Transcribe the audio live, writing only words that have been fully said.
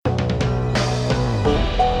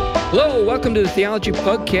Hello, welcome to the Theology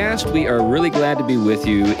Podcast. We are really glad to be with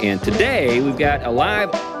you. And today we've got a live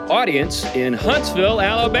audience in Huntsville,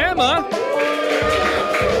 Alabama.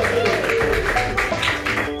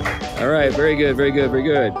 All right, very good, very good, very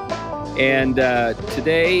good. And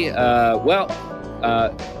today,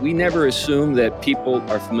 we never assume that people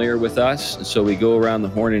are familiar with us. And so we go around the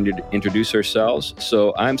horn and introduce ourselves.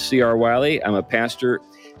 So I'm C.R. Wiley. I'm a pastor,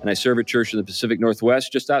 and I serve a church in the Pacific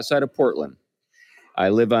Northwest, just outside of Portland. I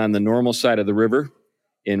live on the Normal side of the river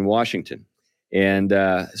in Washington. And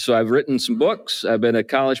so I've written some books. I've been a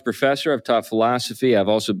college professor. I've taught philosophy. I've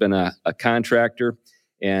also been a contractor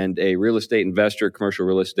and a real estate investor, commercial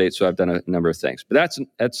real estate. So I've done a number of things. But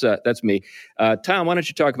that's me. Tom, why don't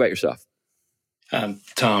you talk about yourself? I'm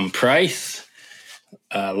Tom Price,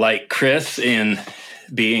 like Chris, in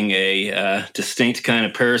being a distinct kind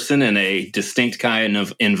of person in a distinct kind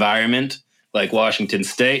of environment, like Washington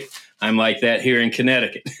State. I'm like that here in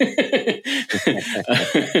Connecticut.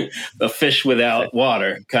 A fish without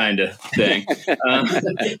water kind of thing.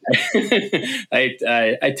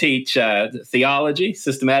 I teach theology,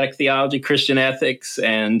 systematic theology, Christian ethics,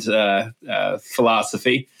 and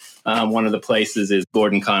philosophy. One of the places is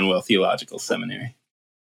Gordon Conwell Theological Seminary.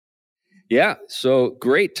 Yeah, so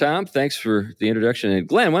great, Tom. Thanks for the introduction. And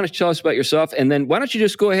Glenn, why don't you tell us about yourself? And then why don't you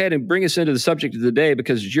just go ahead and bring us into the subject of the day,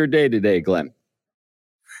 because it's your day today, Glenn.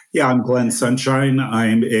 Yeah, I'm Glenn Sunshine.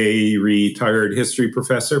 I'm a retired history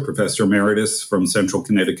professor emeritus from Central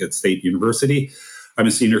Connecticut State University. I'm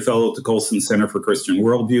a senior fellow at the Colson Center for Christian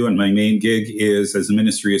Worldview, and my main gig is as a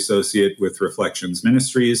ministry associate with Reflections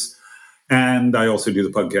Ministries. And I also do the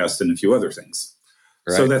podcast and a few other things.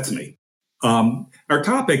 Right. So that's me. Our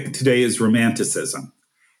topic today is romanticism.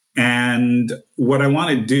 And what I want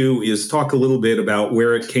to do is talk a little bit about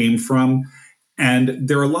where it came from. And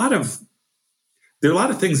there are a lot of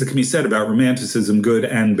things that can be said about romanticism, good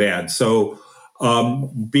and bad. So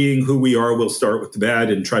being who we are, we'll start with the bad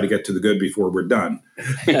and try to get to the good before we're done.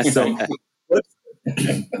 So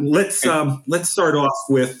let's start off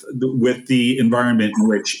with the environment in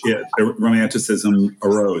which romanticism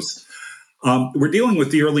arose. We're dealing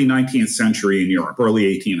with the early 19th century in Europe, early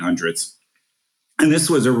 1800s. And this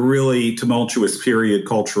was a really tumultuous period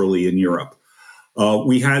culturally in Europe.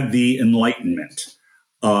 We had the Enlightenment.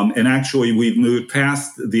 And actually, we've moved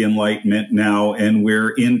past the Enlightenment now, and we're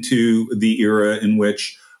into the era in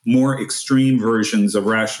which more extreme versions of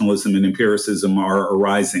rationalism and empiricism are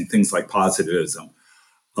arising, things like positivism.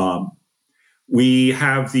 We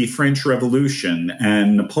have the French Revolution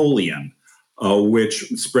and Napoleon, which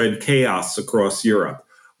spread chaos across Europe.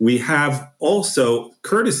 We have also,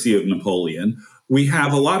 courtesy of Napoleon, we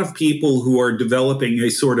have a lot of people who are developing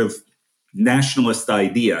a sort of nationalist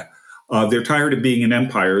idea. They're tired of being in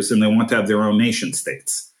empires and they want to have their own nation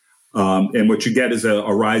states. And what you get is a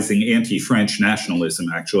rising anti-French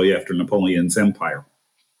nationalism, actually, after Napoleon's empire.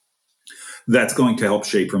 That's going to help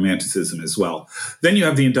shape romanticism as well. Then you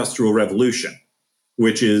have the Industrial Revolution,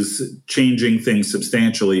 which is changing things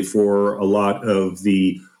substantially for a lot of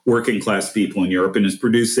the working class people in Europe and is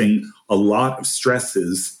producing a lot of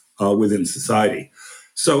stresses within society.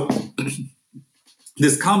 So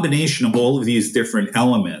this combination of all of these different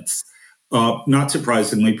elements not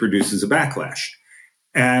surprisingly, produces a backlash.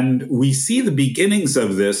 And we see the beginnings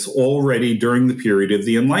of this already during the period of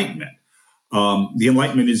the Enlightenment. The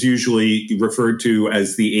Enlightenment is usually referred to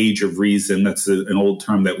as the Age of Reason. That's an old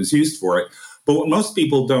term that was used for it. But what most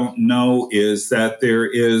people don't know is that there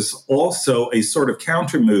is also a sort of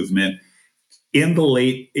counter-movement in the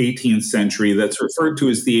late 18th century that's referred to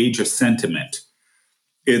as the Age of Sentiment.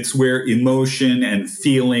 It's where emotion and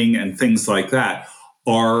feeling and things like that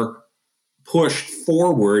are pushed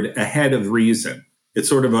forward ahead of reason. It's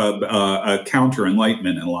sort of a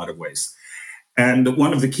counter-enlightenment in a lot of ways. And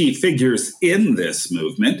one of the key figures in this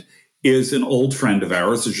movement is an old friend of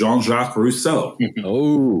ours, Jean-Jacques Rousseau.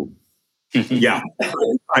 Oh. Yeah.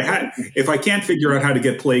 If I can't figure out how to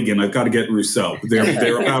get Plague in, I've got to get Rousseau. They're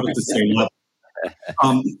about at the same level.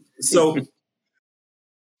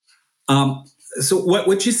 So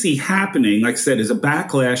what you see happening, like I said, is a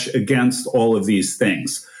backlash against all of these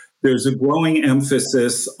things. There's a growing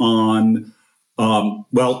emphasis on,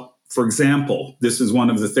 for example, this is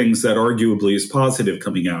one of the things that arguably is positive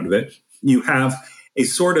coming out of it. You have a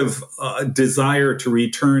sort of desire to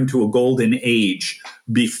return to a golden age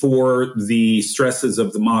before the stresses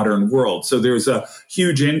of the modern world. So there's a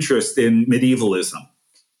huge interest in medievalism.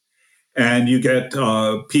 And you get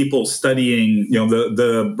people studying,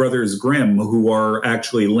 the Brothers Grimm, who are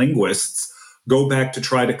actually linguists, go back to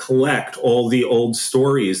try to collect all the old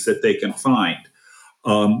stories that they can find.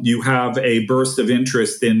 You have a burst of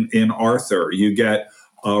interest in Arthur. You get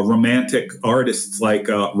romantic artists like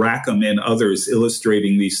Rackham and others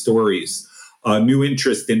illustrating these stories, new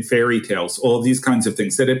interest in fairy tales, all these kinds of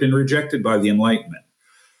things that have been rejected by the Enlightenment.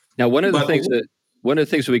 Now, one of the things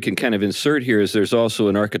that we can kind of insert here is there's also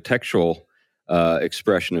an architectural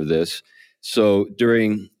expression of this. So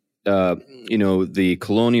during the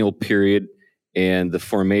colonial period and the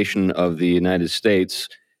formation of the United States,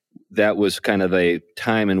 that was kind of a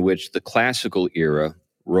time in which the classical era,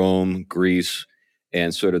 Rome, Greece,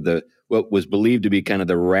 and sort of what was believed to be kind of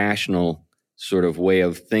the rational sort of way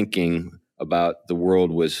of thinking about the world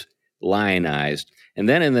was lionized. And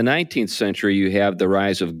then in the 19th century, you have the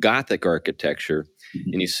rise of Gothic architecture,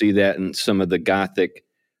 and you see that in some of the Gothic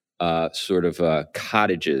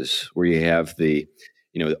cottages where you have the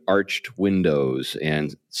arched windows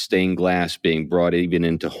and stained glass being brought even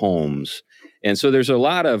into homes. And so there's a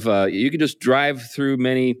lot of, you can just drive through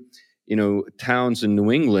many, towns in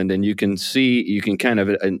New England, and you can kind of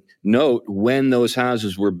note when those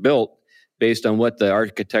houses were built based on what the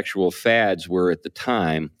architectural fads were at the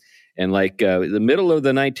time. And like the middle of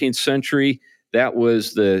the 19th century, that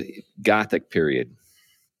was the Gothic period.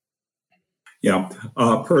 Yeah.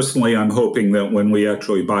 Personally, I'm hoping that when we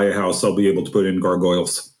actually buy a house, I'll be able to put in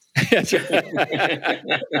gargoyles. Here's the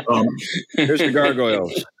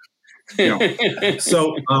gargoyles.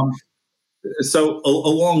 So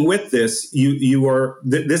along with this,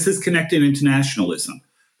 this is connected into nationalism.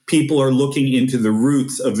 People are looking into the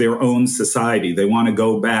roots of their own society. They want to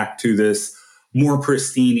go back to this more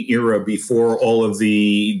pristine era before all of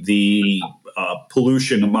the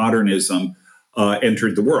pollution of modernism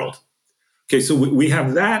entered the world. Okay, so we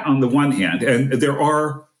have that on the one hand, and there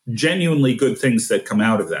are genuinely good things that come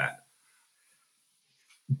out of that.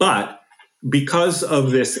 But because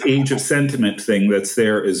of this age of sentiment thing that's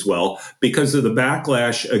there as well, because of the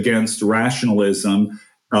backlash against rationalism,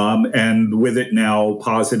 and with it now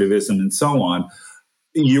positivism and so on,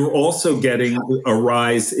 you're also getting a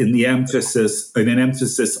rise in an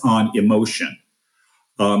emphasis on emotion.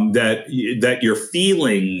 That your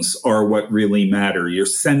feelings are what really matter, your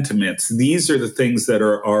sentiments. These are the things that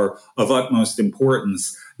are of utmost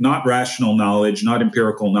importance, not rational knowledge, not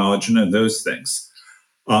empirical knowledge, none of those things.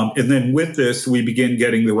 And then with this, we begin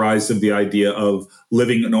getting the rise of the idea of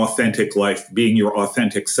living an authentic life, being your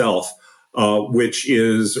authentic self, which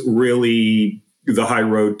is really the high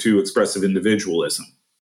road to expressive individualism.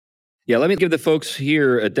 Yeah, let me give the folks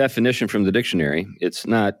here a definition from the dictionary. It's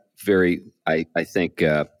not very, I think,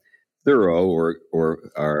 thorough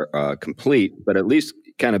or complete, but at least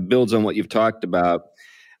kind of builds on what you've talked about.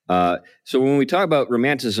 So when we talk about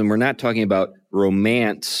romanticism, we're not talking about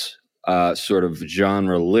romance sort of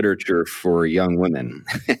genre literature for young women.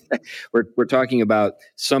 We're talking about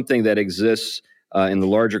something that exists in the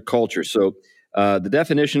larger culture. So the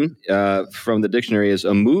definition from the dictionary is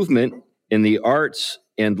a movement in the arts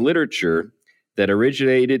and literature that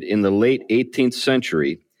originated in the late 18th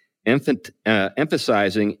century,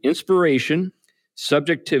 emphasizing inspiration,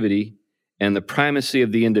 subjectivity, and the primacy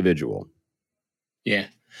of the individual. Yeah.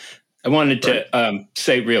 I wanted to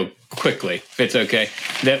say real quickly, if it's okay,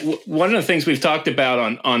 that one of the things we've talked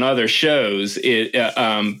about on other shows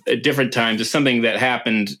at different times is something that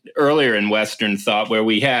happened earlier in Western thought, where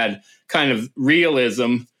we had kind of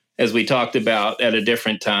realism, as we talked about at a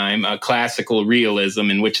different time, classical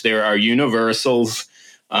realism, in which there are universals,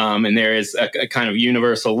 and there is a kind of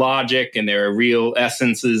universal logic, and there are real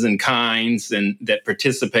essences and kinds and that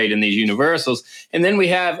participate in these universals. And then we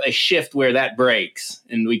have a shift where that breaks.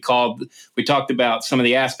 And we talked about some of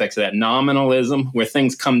the aspects of that nominalism, where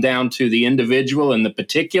things come down to the individual and the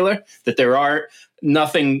particular, that there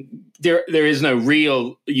is no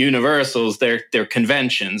real universals. They're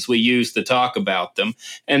conventions we use to talk about them.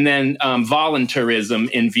 And then voluntarism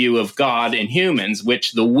in view of God and humans,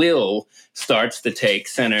 which the will starts to take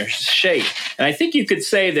center shape. And I think you could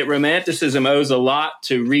say that Romanticism owes a lot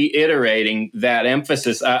to reiterating that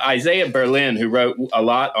emphasis. Isaiah Berlin, who wrote a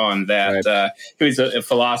lot on that, right. Who's a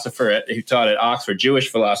philosopher who taught at Oxford, Jewish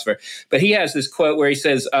philosopher, but he has this quote where he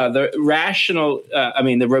says, the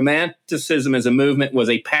Romanticism as a movement was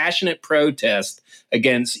a passionate protest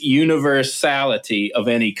against universality of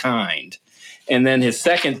any kind. And then his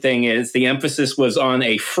second thing is the emphasis was on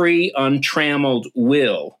a free, untrammeled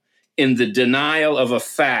will in the denial of a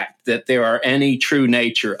fact that there are any true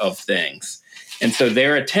nature of things. And so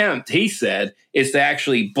their attempt, he said, is to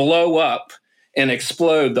actually blow up and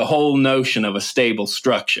explode the whole notion of a stable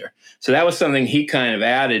structure. So that was something he kind of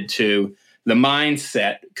added to the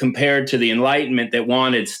mindset compared to the Enlightenment that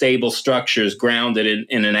wanted stable structures grounded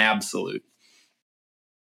in an absolute.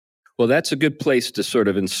 Well, that's a good place to sort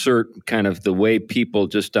of insert kind of the way people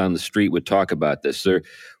just down the street would talk about this. There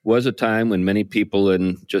was a time when many people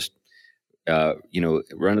in just,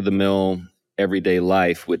 run-of-the-mill everyday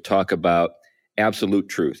life would talk about absolute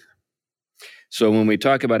truth. So when we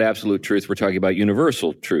talk about absolute truth, we're talking about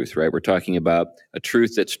universal truth, right? We're talking about a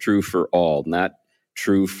truth that's true for all, not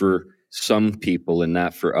true for some people and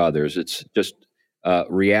not for others. It's just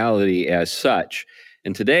reality as such.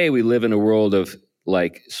 And today we live in a world of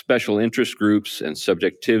like special interest groups and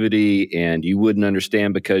subjectivity, and you wouldn't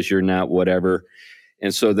understand because you're not whatever.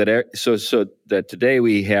 And so that today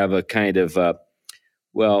we have a kind of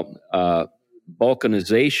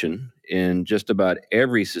balkanization in just about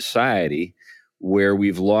every society, where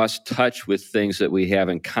we've lost touch with things that we have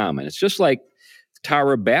in common. It's just like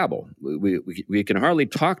Tower of Babel. We can hardly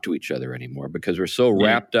talk to each other anymore because we're so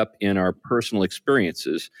wrapped up in our personal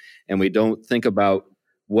experiences, and we don't think about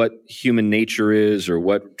what human nature is or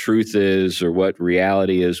what truth is or what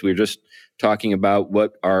reality is. We're just talking about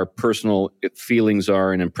what our personal feelings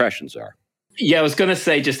are and impressions are. Yeah, I was going to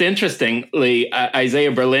say, just interestingly,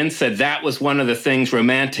 Isaiah Berlin said that was one of the things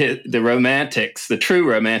the true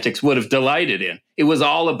romantics would have delighted in. It was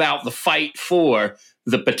all about the fight for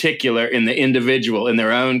the particular in the individual, in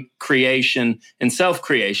their own creation and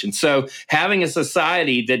self-creation. So having a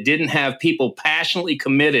society that didn't have people passionately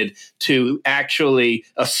committed to actually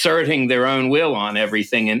asserting their own will on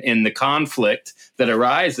everything in the conflict that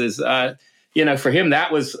arises, for him,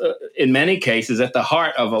 that was, in many cases, at the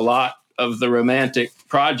heart of a lot of the romantic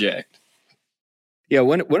project. Yeah,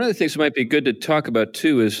 one of the things that might be good to talk about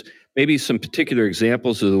too is maybe some particular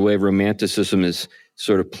examples of the way romanticism is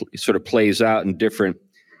sort of plays out in different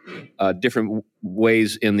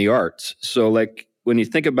ways in the arts. So, like when you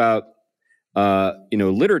think about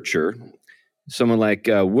literature, someone like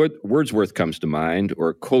Wordsworth comes to mind,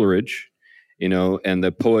 or Coleridge, and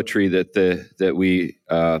the poetry that we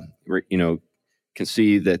can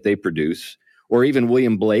see that they produce, or even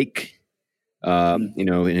William Blake.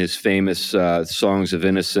 In his famous songs of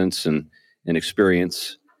innocence and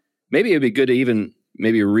experience. Maybe it'd be good to even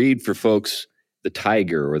maybe read for folks The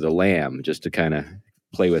Tiger or The Lamb, just to kind of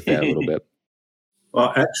play with that a little bit.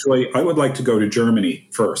 Well, actually, I would like to go to Germany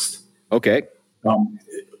first. Okay.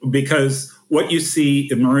 Because what you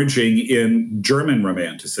see emerging in German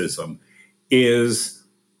Romanticism is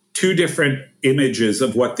two different images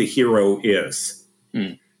of what the hero is.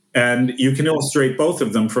 Mm. And you can illustrate both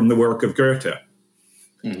of them from the work of Goethe.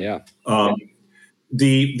 Yeah.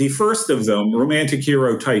 The first of them, romantic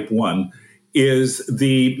hero type 1, is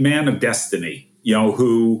the man of destiny,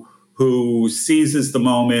 who seizes the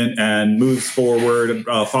moment and moves forward,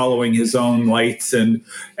 following his own lights and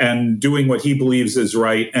doing what he believes is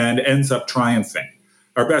right, and ends up triumphing.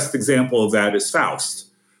 Our best example of that is Faust.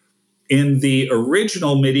 In the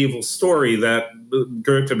original medieval story that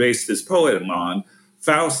Goethe based his poem on,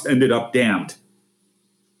 Faust ended up damned.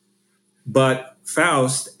 But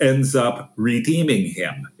Faust ends up redeeming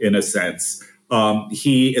him, in a sense.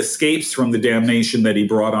 He escapes from the damnation that he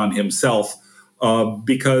brought on himself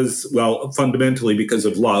fundamentally because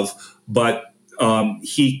of love. But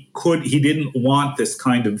he didn't want this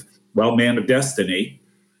kind of, man of destiny,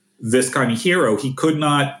 this kind of hero. He could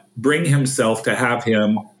not bring himself to have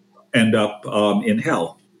him end up in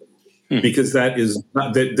hell. Because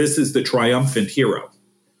this is the triumphant hero.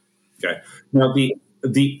 Okay. Now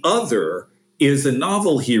the other is a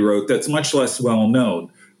novel hero that's much less well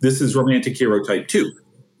known. This is romantic hero type 2,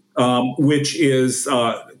 which is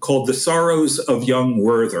called The Sorrows of Young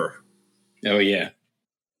Werther. Oh yeah.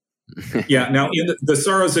 Yeah. Now in the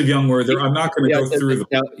Sorrows of Young Werther, I'm not going to go through them.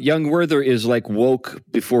 Now, Young Werther is like woke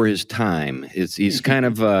before his time. He's kind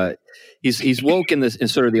of he's woke in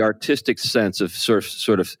sort of the artistic sense of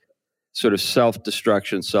sort of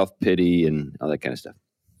self-destruction, self-pity, and all that kind of stuff.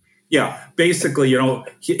 Yeah, basically,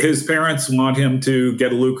 his parents want him to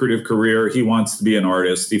get a lucrative career. He wants to be an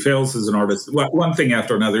artist. He fails as an artist. One thing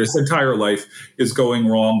after another. His entire life is going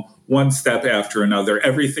wrong, one step after another.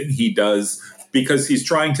 Everything he does, because he's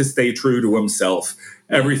trying to stay true to himself,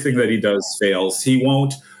 everything that he does fails. He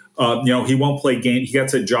won't play game. He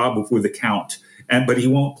gets a job with a count, but he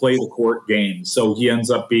won't play the court game. So he ends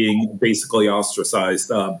up being basically ostracized.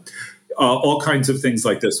 All kinds of things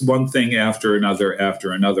like this, one thing after another.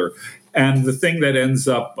 And the thing that ends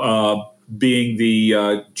up being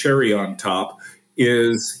the cherry on top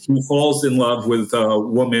is he falls in love with a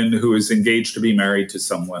woman who is engaged to be married to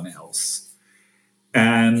someone else.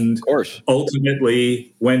 And of course,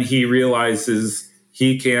 ultimately, when he realizes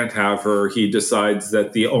he can't have her, he decides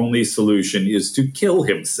that the only solution is to kill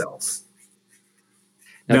himself.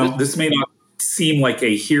 Now this may not seem like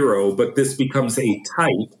a hero, but this becomes a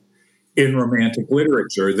type in romantic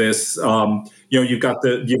literature. This, you've got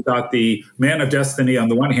the man of destiny on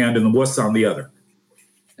the one hand and the wuss on the other.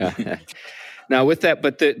 Now, with that,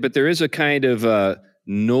 but there is a kind of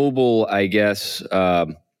noble, I guess,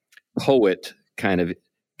 poet kind of.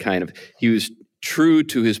 He was true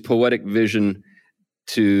to his poetic vision,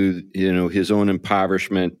 to his own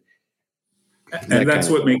impoverishment, and that's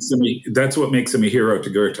what makes him a hero to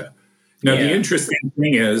Goethe. Now, the interesting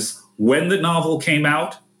thing is, when the novel came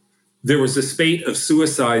out, there was a spate of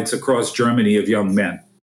suicides across Germany of young men.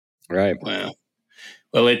 Right. Wow.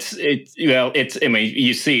 Well, it's. I mean,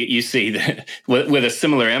 you see that with a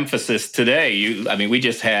similar emphasis today. We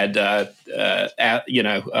just had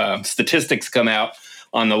statistics come out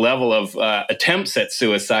on the level of attempts at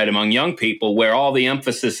suicide among young people, where all the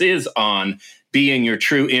emphasis is on being your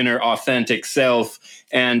true inner authentic self.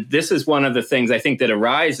 And this is one of the things I think that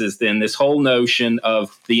arises then, this whole notion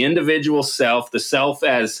of the individual self, the self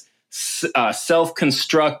as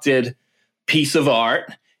self-constructed piece of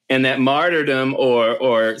art, and that martyrdom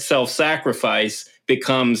or self-sacrifice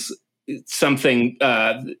becomes something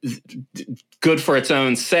good for its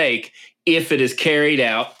own sake if it is carried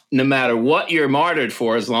out, no matter what you're martyred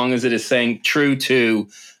for, as long as it is saying true to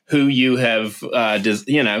who you have,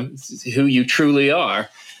 who you truly are,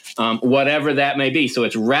 whatever that may be. So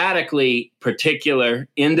it's radically particular,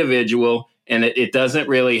 individual, and it doesn't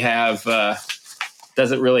really have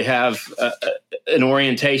an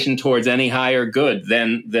orientation towards any higher good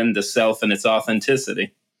than the self and its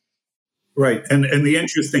authenticity. Right, and the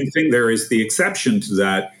interesting thing there is the exception to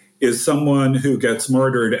that is someone who gets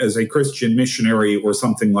murdered as a Christian missionary or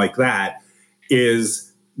something like that is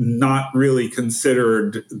not really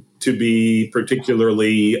considered to be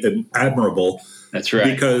particularly admirable. That's right.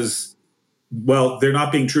 Because, well, they're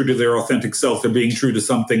not being true to their authentic self. They're being true to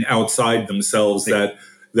something outside themselves that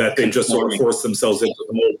they just sort of force themselves into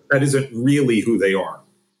the mold. That isn't really who they are.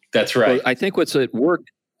 That's right. Well, I think what's at work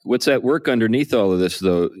underneath all of this,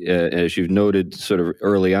 though, as you've noted sort of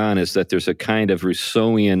early on, is that there's a kind of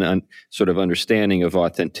Rousseauian sort of understanding of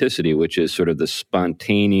authenticity, which is sort of the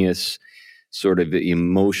spontaneous, sort of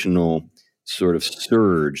emotional sort of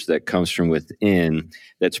surge that comes from within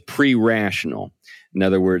that's pre-rational. In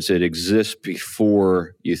other words, it exists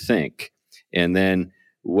before you think. And then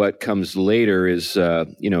what comes later is,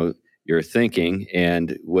 your thinking,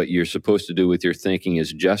 and what you're supposed to do with your thinking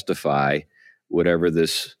is justify whatever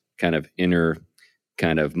this kind of inner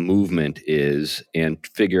kind of movement is and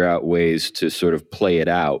figure out ways to sort of play it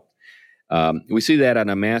out. We see that on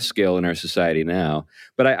a mass scale in our society now.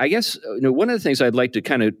 But I guess one of the things I'd like to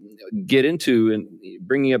kind of get into, and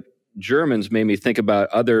bringing up Germans made me think about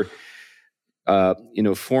other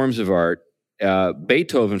forms of art.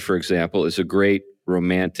 Beethoven, for example, is a great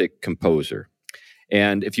romantic composer.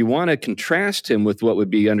 And if you want to contrast him with what would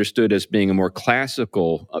be understood as being a more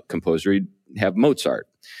classical composer, you'd have Mozart.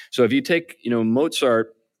 So if you take,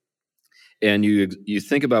 Mozart, and you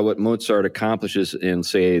think about what Mozart accomplishes in,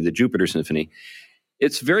 say, the Jupiter Symphony,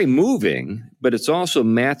 it's very moving, but it's also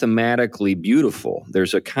mathematically beautiful.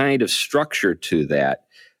 There's a kind of structure to that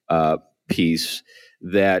piece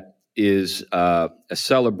that is a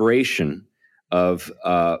celebration of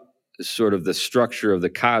sort of the structure of the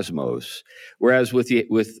cosmos. Whereas with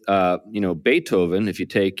Beethoven, if you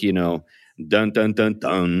take dun dun dun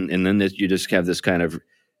dun, and then you just have this kind of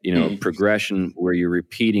progression where you're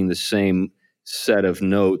repeating the same set of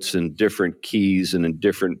notes in different keys and in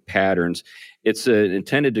different patterns. It's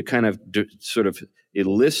intended to kind of sort of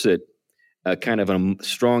elicit a kind of a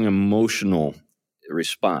strong emotional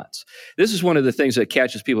response. This is one of the things that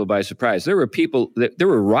catches people by surprise. There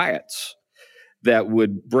were riots that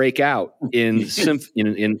would break out in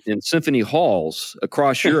symphony halls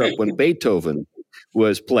across Europe when Beethoven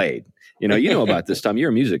was played. You know about this, Tom. You're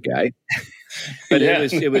a music guy. But yeah.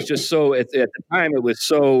 it was just so at the time it was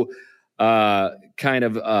so kind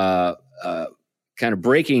of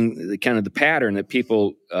breaking the pattern that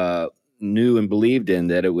people knew and believed in,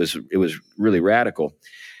 that it was really radical.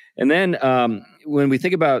 And then when we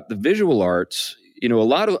think about the visual arts, a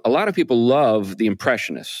lot of people love the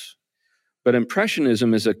Impressionists, but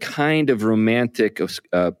Impressionism is a kind of romantic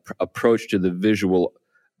approach to the visual,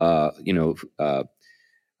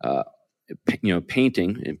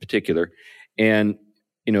 painting in particular. And,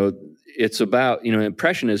 it's about,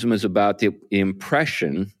 Impressionism is about the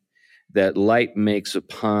impression that light makes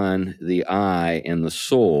upon the eye and the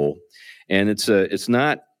soul. And it's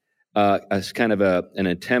not as kind of an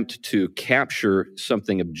attempt to capture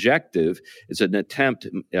something objective. It's an attempt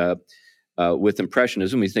with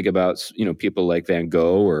Impressionism. We think about, people like Van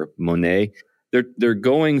Gogh or Monet. They're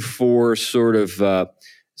going for sort of,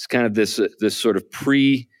 it's kind of this sort of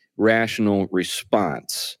rational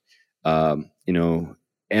response. And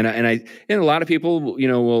a lot of people,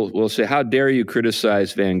 will say, "How dare you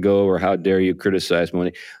criticize Van Gogh?" or "How dare you criticize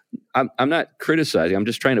Monet?" I'm not criticizing. I'm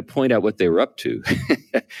just trying to point out what they were up to.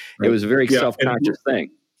 It was a very self-conscious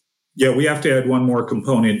thing. Yeah, we have to add one more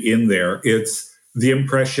component in there. It's the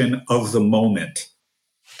impression of the moment.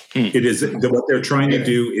 It is what they're trying to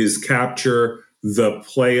do is capture the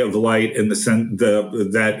play of light in the sense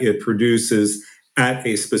that it produces at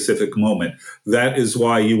a specific moment. That is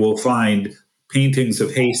why you will find paintings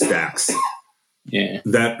of haystacks,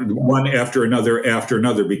 that one after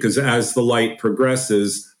another, because as the light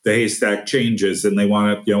progresses, the haystack changes, and they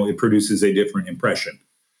want to, it produces a different impression.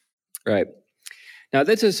 Right. Now,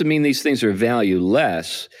 that doesn't mean these things are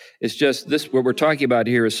valueless. It's just this, what we're talking about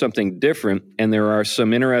here is something different, and there are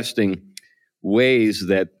some interesting ways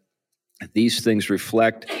that these things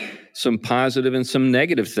reflect some positive and some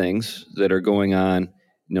negative things that are going on,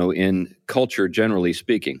 in culture, generally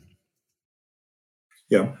speaking.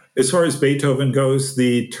 Yeah. As far as Beethoven goes,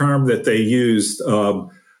 the term that they used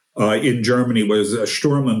in Germany was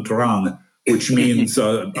Sturm und Drang, which means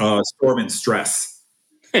storm and stress.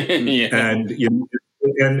 And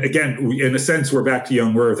again, in a sense, we're back to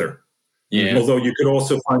young Werther. Yeah. Although you could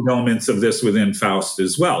also find elements of this within Faust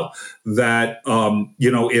as well. That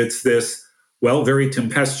it's this very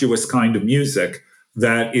tempestuous kind of music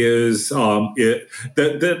that is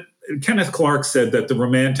that Kenneth Clark said that the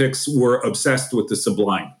Romantics were obsessed with the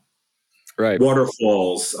sublime. Right.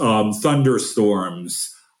 Waterfalls,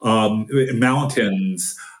 thunderstorms,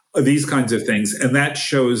 mountains, these kinds of things. And that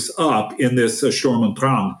shows up in this Sturm und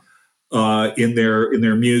Drang, in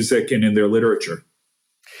their music and in their literature.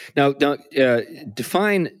 Now,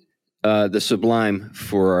 define the sublime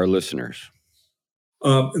for our listeners.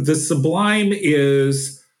 The sublime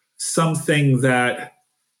is something that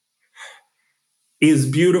is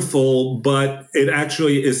beautiful, but it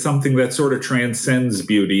actually is something that sort of transcends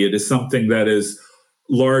beauty. It is something that is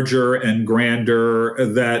larger and grander,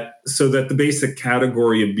 so that the basic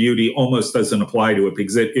category of beauty almost doesn't apply to it,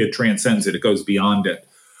 because it transcends it. It goes beyond it.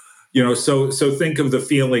 So think of the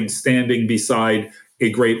feeling standing beside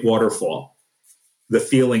a great waterfall, the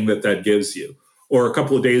feeling that gives you. Or a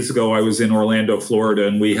couple of days ago, I was in Orlando, Florida,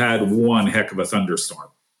 and we had one heck of a thunderstorm.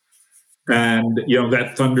 And,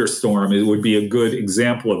 that thunderstorm, it would be a good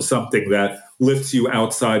example of something that lifts you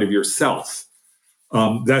outside of yourself.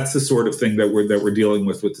 That's the sort of thing that we're dealing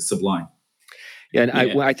with the sublime. Yeah, and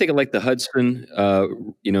I think of like the Hudson,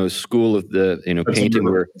 school of the,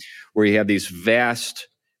 painting where you have these vast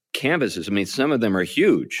canvases. I mean, some of them are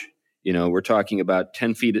huge. We're talking about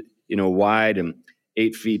 10 feet, wide and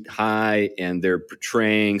 8 feet high, and they're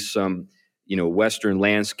portraying some, Western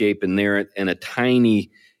landscape in there, and a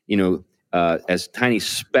tiny, as tiny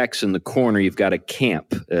specks in the corner, you've got a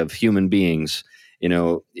camp of human beings,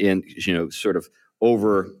 sort of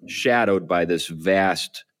overshadowed by this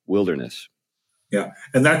vast wilderness. Yeah,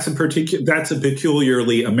 and that's a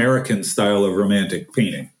peculiarly American style of romantic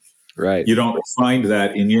painting. Right. You don't find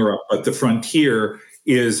that in Europe, but the frontier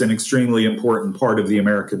is an extremely important part of the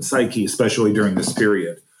American psyche, especially during this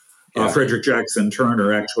period. Yeah. Frederick Jackson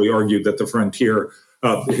Turner actually argued that the frontier,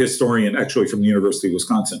 historian actually from the University of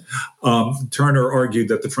Wisconsin, Turner argued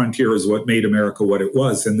that the frontier is what made America what it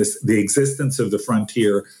was, and the existence of the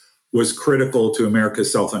frontier was critical to America's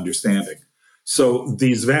self-understanding. So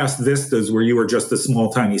these vast vistas where you were just a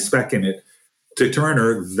small, tiny speck in it, to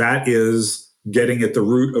Turner, that is getting at the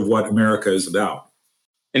root of what America is about.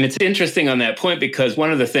 And it's interesting on that point, because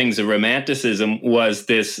one of the things of Romanticism was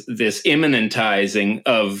this immanentizing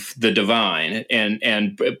of the divine,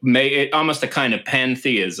 and made it almost a kind of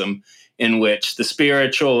pantheism in which the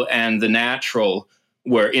spiritual and the natural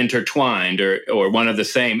were intertwined or one of the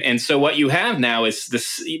same. And so what you have now is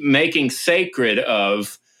this making sacred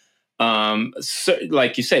of,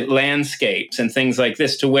 like you said, landscapes and things like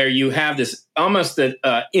this, to where you have this almost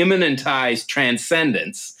immanentized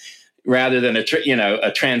transcendence, rather than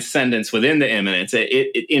a transcendence within the immanence,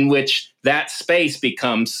 in which that space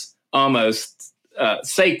becomes almost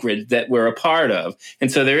sacred, that we're a part of.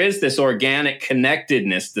 And so there is this organic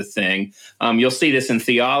connectedness to thing. You'll see this in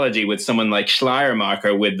theology with someone like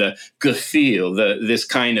Schleiermacher with the Gefühl,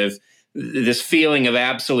 this feeling of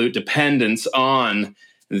absolute dependence on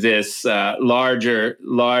this larger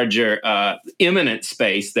immanent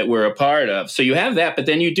space that we're a part of. So you have that, but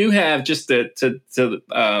then you do have, just to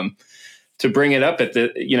bring it up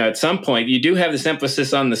at some point, you do have this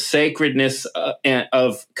emphasis on the sacredness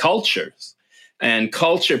of cultures. And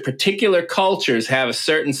particular cultures have a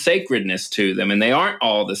certain sacredness to them, and they aren't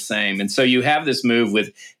all the same. And so you have this move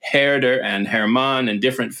with Herder and Hermann and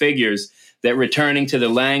different figures that returning to the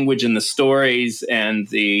language and the stories and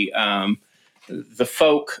the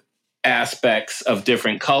folk aspects of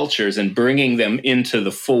different cultures and bringing them into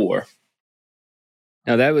the fore.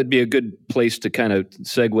 Now, that would be a good place to kind of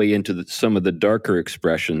segue into some of the darker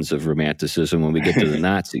expressions of Romanticism when we get to the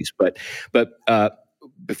Nazis. But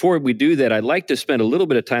before we do that, I'd like to spend a little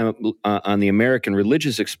bit of time on the American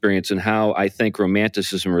religious experience and how I think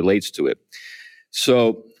Romanticism relates to it.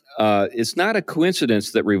 So it's not a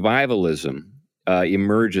coincidence that revivalism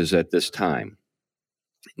emerges at this time.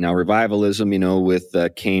 Now, revivalism, with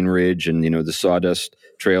Cane Ridge and, the sawdust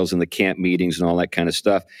trails and the camp meetings and all that kind of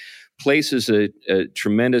stuff, places a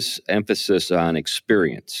tremendous emphasis on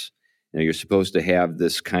experience. You're supposed to have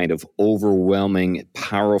this kind of overwhelming,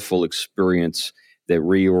 powerful experience that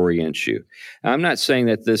reorients you. Now, I'm not saying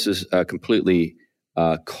that this is completely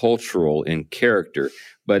cultural in character,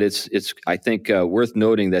 but it's I think worth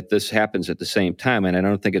noting that this happens at the same time, and I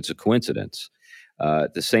don't think it's a coincidence.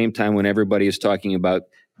 At the same time, when everybody is talking about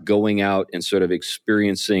going out and sort of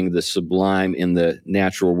experiencing the sublime in the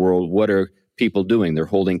natural world, what are people doing? They're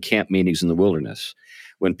holding camp meetings in the wilderness.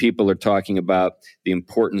 When people are talking about the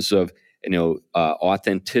importance of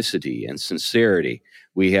authenticity and sincerity,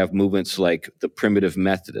 we have movements like the Primitive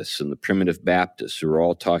Methodists and the Primitive Baptists who are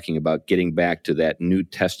all talking about getting back to that New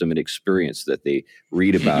Testament experience that they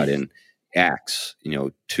read about in Acts,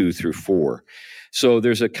 2-4. So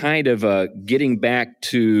there's a kind of getting back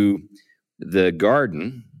to the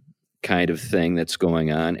garden kind of thing that's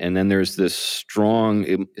going on. And then there's this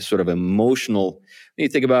strong sort of emotional, when you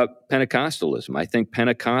think about Pentecostalism, I think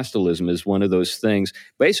Pentecostalism is one of those things.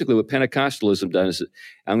 Basically what Pentecostalism does,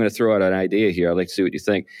 I'm going to throw out an idea here. I'd like to see what you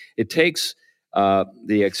think. It takes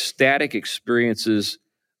the ecstatic experiences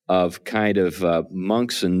of kind of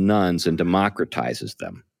monks and nuns and democratizes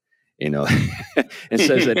them, and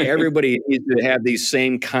says that everybody needs to have these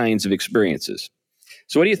same kinds of experiences.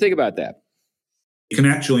 So what do you think about that? You can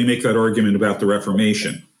actually make that argument about the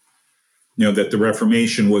Reformation, that the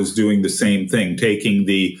Reformation was doing the same thing, taking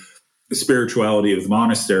the spirituality of the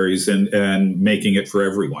monasteries and making it for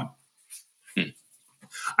everyone.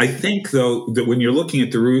 I think, though, that when you're looking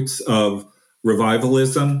at the roots of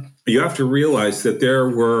revivalism, you have to realize that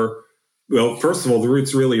first of all, the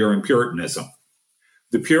roots really are in Puritanism.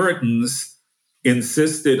 The Puritans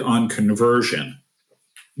insisted on conversion,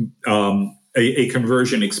 a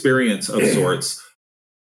conversion experience of sorts,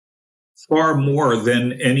 far more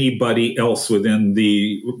than anybody else within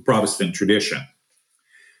the Protestant tradition.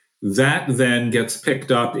 That then gets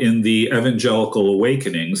picked up in the evangelical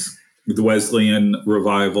awakenings, the Wesleyan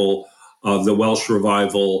revival, the Welsh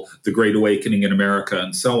revival, the Great Awakening in America,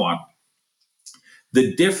 and so on.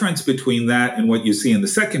 The difference between that and what you see in the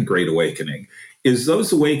Second Great Awakening is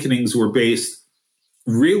those awakenings were based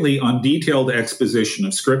really on detailed exposition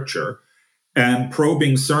of Scripture and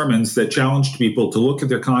probing sermons that challenged people to look at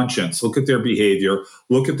their conscience, look at their behavior,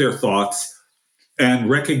 look at their thoughts, and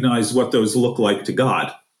recognize what those look like to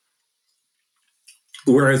God.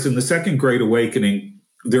 Whereas in the Second Great Awakening,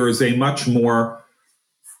 there is a much more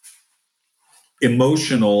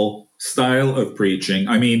emotional style of preaching.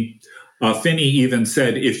 I mean, Finney even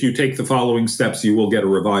said, if you take the following steps, you will get a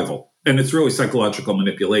revival. And it's really psychological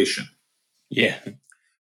manipulation. Yeah.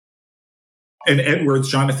 And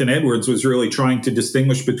Jonathan Edwards was really trying to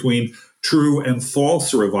distinguish between true and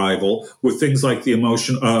false revival with things like the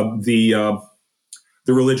emotion of the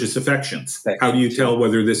religious affections. How do you tell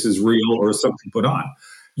whether this is real or something put on?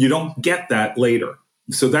 You don't get that later.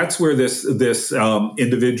 So that's where this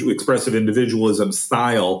expressive individualism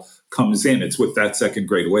style comes in. It's with that Second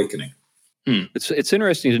Great Awakening. It's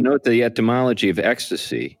interesting to note that the etymology of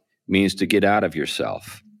ecstasy means to get out of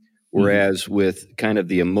yourself. Whereas with kind of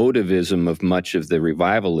the emotivism of much of the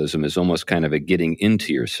revivalism is almost kind of a getting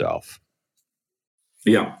into yourself.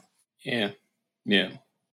 Yeah. Yeah. Yeah.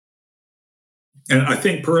 And I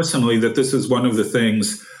think personally that this is one of the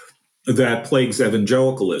things that plagues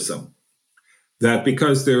evangelicalism, that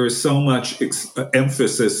because there is so much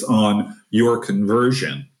emphasis on your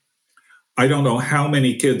conversion, I don't know how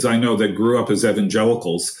many kids I know that grew up as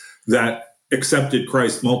evangelicals that accepted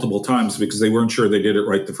Christ multiple times because they weren't sure they did it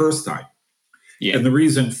right the first time. Yeah. And the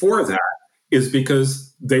reason for that is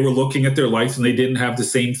because they were looking at their life and they didn't have the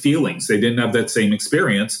same feelings. They didn't have that same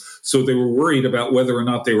experience. So they were worried about whether or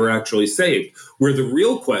not they were actually saved. Where the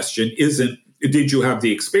real question isn't, did you have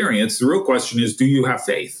the experience? The real question is, do you have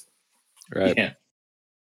faith? Right. Yeah.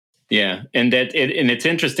 Yeah. And it's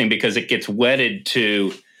interesting because it gets wedded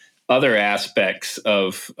to other aspects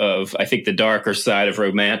of I think the darker side of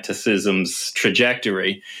Romanticism's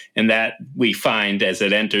trajectory, and that we find as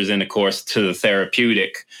it enters in, of course, to the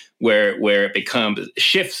therapeutic where it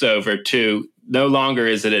shifts over to no longer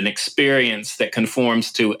is it an experience that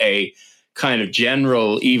conforms to a kind of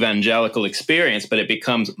general evangelical experience, but it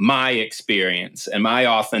becomes my experience and my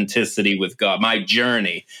authenticity with God, my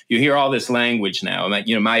journey. You hear all this language now,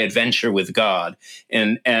 my adventure with God,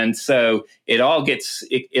 and so it all gets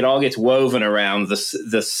woven around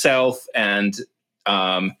the self and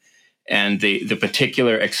the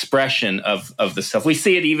particular expression of the self. We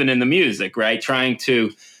see it even in the music, right? Trying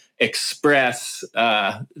to express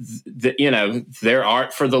their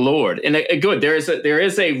art for the Lord, and there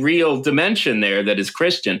is a real dimension there that is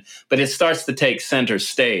Christian, but it starts to take center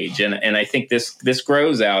stage, and I think this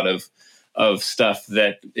grows out of stuff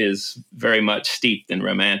that is very much steeped in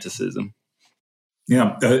romanticism.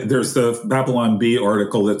 Yeah, there's the Babylon Bee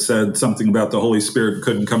article that said something about the Holy Spirit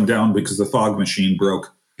couldn't come down because the fog machine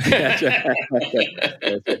broke.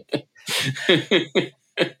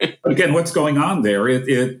 Again, what's going on there? It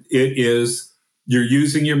is you're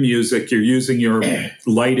using your music, you're using your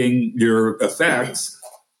lighting, your effects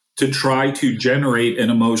to try to generate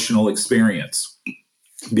an emotional experience,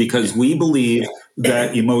 because we believe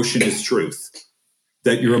that emotion is truth,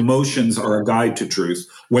 that your emotions are a guide to truth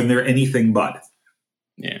when they're anything but.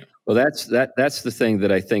 Yeah. Well, that's the thing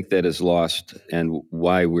that I think that is lost, and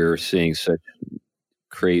why we're seeing such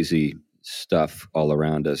crazy stuff all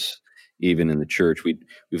around us. Even in the church,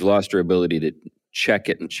 we've lost our ability to check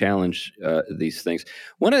it and challenge these things.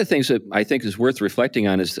 One of the things that I think is worth reflecting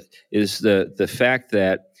on is the fact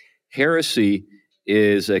that heresy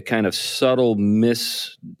is a kind of subtle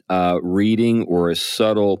misreading or a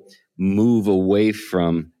subtle move away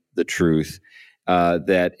from the truth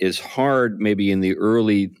that is hard, maybe in the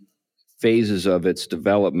early phases of its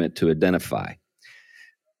development, to identify.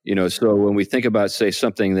 So when we think about, say,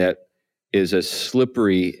 something that is as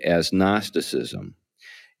slippery as Gnosticism,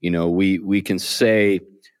 we can say,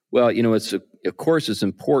 well, of course it's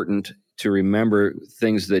important to remember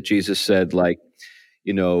things that Jesus said, like,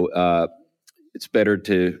 it's better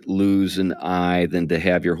to lose an eye than to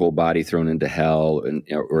have your whole body thrown into hell,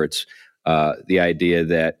 or it's the idea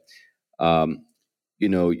that, what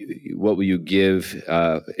will you give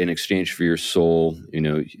in exchange for your soul?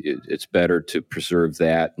 It's better to preserve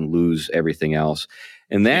that and lose everything else,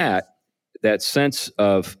 and that sense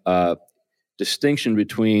of distinction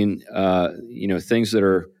between things that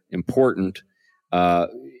are important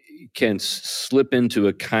can slip into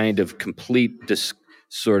a kind of complete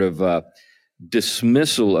dismissal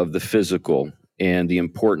of the physical and the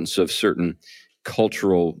importance of certain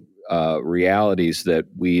cultural realities that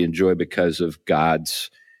we enjoy because of God's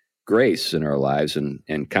grace in our lives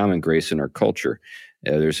and common grace in our culture.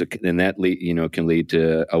 And that can lead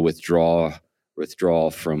to a withdrawal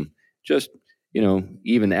from just,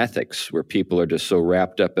 even ethics, where people are just so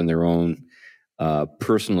wrapped up in their own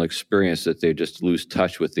personal experience that they just lose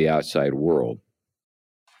touch with the outside world.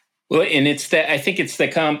 Well, and I think it's the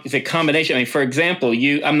combination. I mean, for example,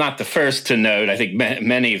 I'm not the first to note, I think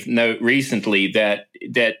many have noted recently that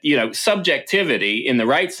subjectivity in the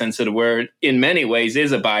right sense of the word in many ways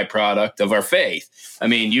is a byproduct of our faith. I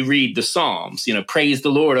mean, you read the Psalms, praise the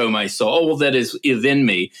Lord, O my soul, all that is in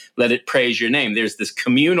me, let it praise your name. There's this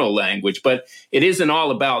communal language, but it isn't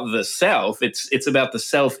all about the self. It's about the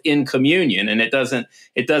self in communion, and it doesn't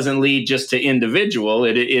lead just to individual.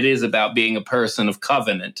 It is about being a person of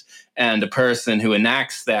covenant and a person who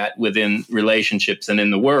enacts that within relationships and in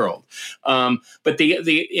the world. So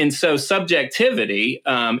subjectivity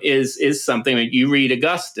is something that you read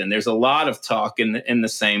Augustine. There's a lot of talk in the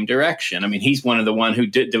same direction. I mean, he's one of the one who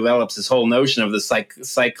develops this whole notion of the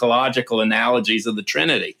psychological analogies of the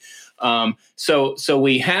Trinity. So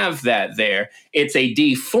we have that there. It's a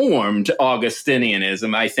deformed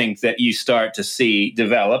Augustinianism, I think, that you start to see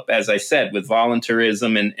develop, as I said, with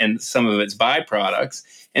voluntarism and some of its byproducts.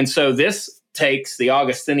 And so this takes the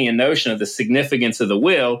Augustinian notion of the significance of the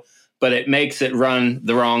will, but it makes it run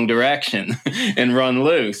the wrong direction and run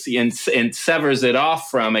loose and severs it off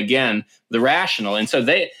from, again, the rational. And so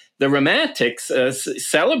the Romantics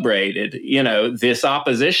celebrated, this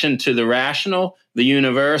opposition to the rational, the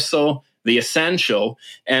universal, the essential.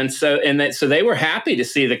 And so they were happy to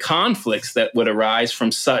see the conflicts that would arise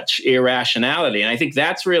from such irrationality. And I think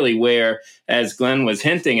that's really where, as Glenn was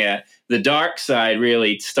hinting at, the dark side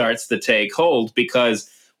really starts to take hold,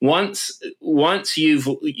 because once we're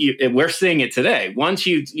seeing it today, once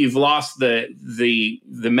you've lost the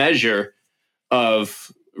measure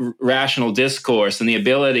of rational discourse and the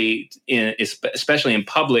ability, especially in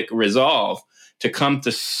public resolve, to come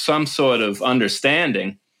to some sort of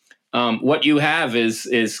understanding, what you have is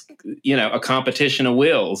a competition of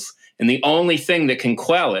wills, and the only thing that can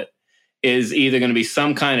quell it is either going to be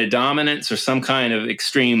some kind of dominance or some kind of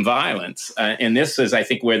extreme violence. And this is, I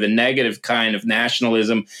think, where the negative kind of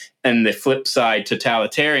nationalism and the flip side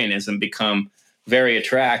totalitarianism become very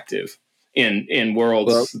attractive in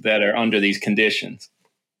worlds that are under these conditions.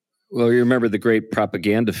 Well, you remember the great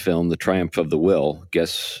propaganda film, The Triumph of the Will.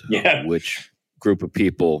 Guess which group of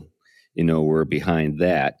people, were behind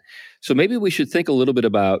that. So maybe we should think a little bit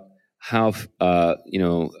about how,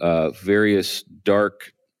 various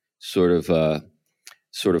dark sort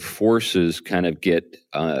of forces kind of get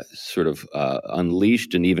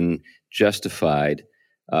unleashed and even justified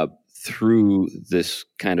through this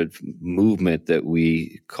kind of movement that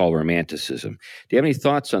we call romanticism. Do you have any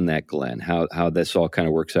thoughts on that, Glenn? How this all kind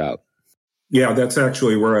of works out? Yeah, that's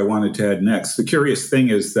actually where I wanted to head next. The curious thing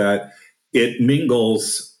is that it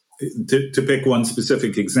mingles, to pick one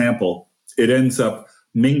specific example, it ends up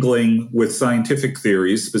mingling with scientific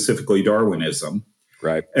theories, specifically Darwinism.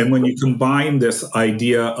 Right. And when you combine this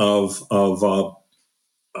idea of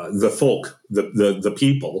the folk, the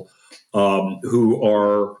people, who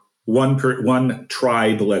are one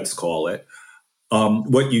tribe, let's call it,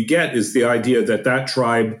 what you get is the idea that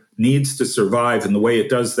tribe needs to survive, and the way it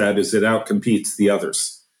does that is it outcompetes the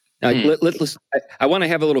others. Now, I want to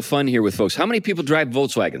have a little fun here with folks. How many people drive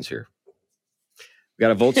Volkswagens here? We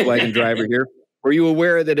got a Volkswagen driver here. Were you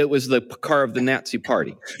aware that it was the car of the Nazi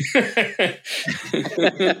Party?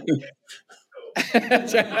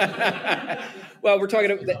 Well, we're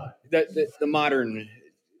talking about the modern.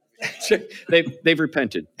 They've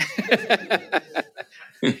repented,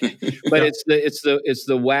 but it's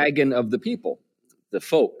the wagon of the people, the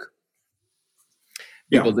folk.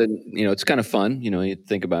 People didn't, it's kind of fun, you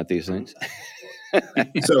think about these things.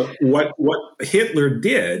 So what Hitler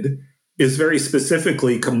did is very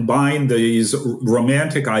specifically combine these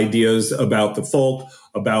romantic ideas about the folk,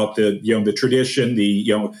 about the tradition,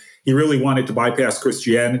 he really wanted to bypass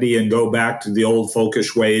Christianity and go back to the old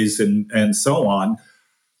folkish ways and so on,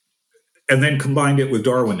 and then combined it with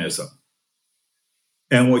Darwinism.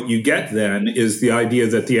 And what you get then is the idea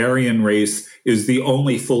that the Aryan race is the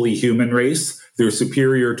only fully human race. They're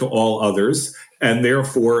superior to all others, and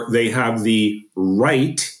therefore they have the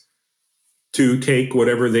right to take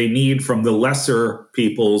whatever they need from the lesser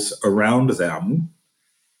peoples around them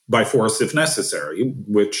by force if necessary,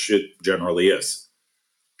 which it generally is.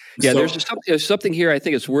 Yeah, there's something here I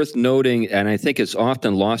think it's worth noting, and I think it's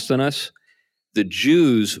often lost on us. The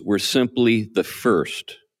Jews were simply the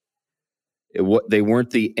first. They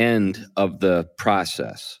weren't the end of the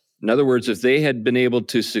process. In other words, if they had been able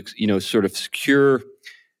to, sort of secure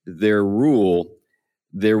their rule,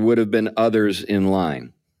 there would have been others in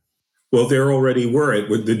line. Well, there already were.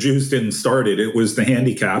 The Jews didn't start it. It was the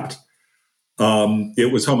handicapped.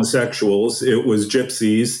 It was homosexuals. It was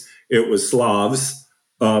gypsies. It was Slavs.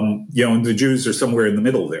 And the Jews are somewhere in the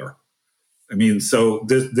middle there. I mean, so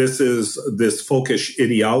this is this folkish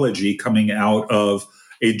ideology coming out of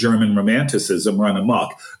a German romanticism run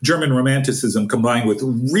amok. German romanticism combined with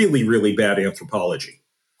really, really bad anthropology.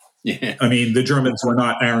 Yeah. I mean, the Germans were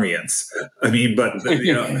not Aryans. I mean, but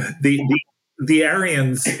the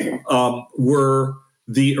Aryans were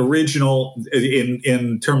the original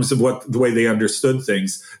in terms of the way they understood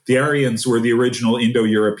things. The Aryans were the original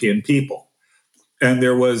Indo-European people. And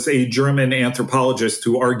there was a German anthropologist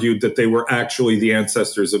who argued that they were actually the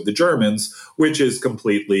ancestors of the Germans, which is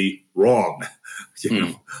completely wrong.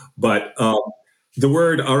 But the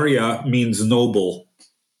word Arya means noble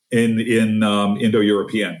in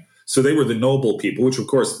Indo-European. So they were the noble people, which of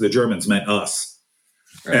course the Germans meant us.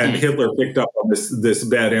 Right. And Hitler picked up on this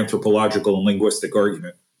bad anthropological and linguistic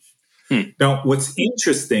argument. Now, what's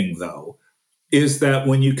interesting, though, is that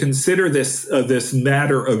when you consider this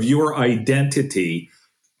matter of your identity,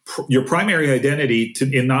 your primary identity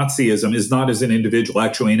in Nazism is not as an individual,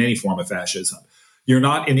 actually in any form of fascism. You're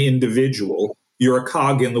not an individual. You're a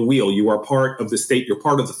cog in the wheel. You are part of the state. You're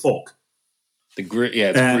part of the folk.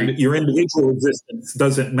 Your individual existence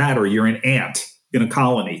doesn't matter. You're an ant in a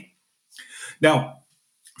colony. Now,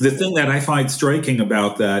 the thing that I find striking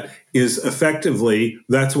about that is effectively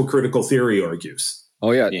that's what critical theory argues. Oh,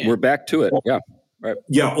 yeah, we're back to it. Yeah, right.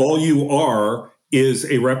 Yeah, all you are is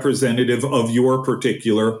a representative of your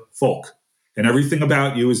particular folk. And everything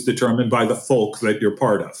about you is determined by the folk that you're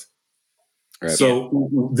part of. Right. So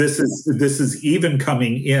this is even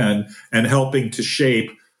coming in and helping to shape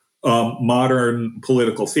modern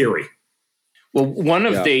political theory. Well,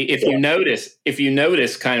 if you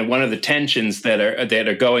notice kind of one of the tensions that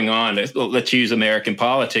are going on, let's use American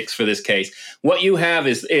politics for this case. What you have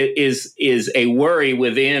is a worry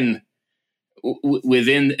within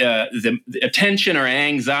the tension or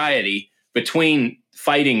anxiety between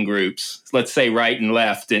fighting groups, let's say right and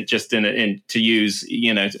left, and just to use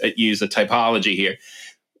a typology here.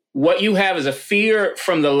 What you have is a fear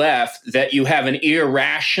from the left that you have an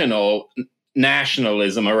irrational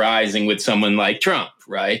nationalism arising with someone like Trump,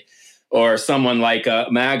 right? Or someone like a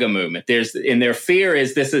MAGA movement. And their fear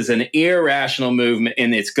is this is an irrational movement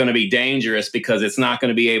and it's going to be dangerous because it's not going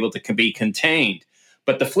to be able to be contained.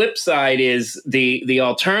 But the flip side is the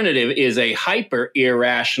alternative is a hyper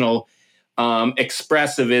irrational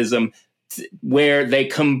expressivism where they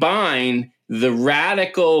combine the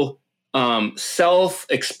radical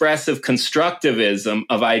self-expressive constructivism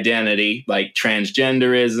of identity, like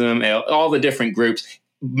transgenderism, all the different groups,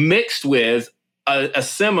 mixed with a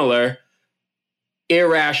similar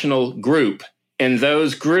irrational group. And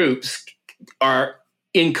those groups are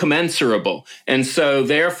incommensurable. And so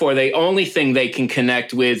therefore, the only thing they can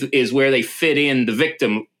connect with is where they fit in the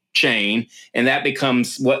victim chain. And that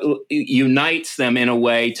becomes what unites them in a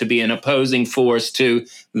way to be an opposing force to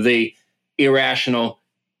the irrational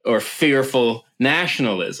or fearful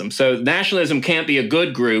nationalism. So nationalism can't be a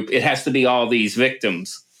good group. It has to be all these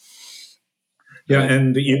victims. Yeah,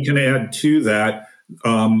 and you can add to that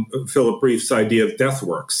Philip Brief's idea of death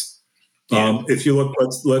works. Yeah. If you look,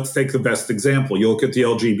 let's take the best example. You look at the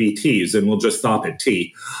LGBTs, and we'll just stop at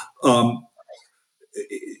T.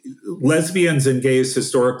 Lesbians and gays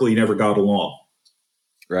historically never got along.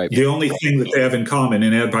 Right. The only thing that they have in common,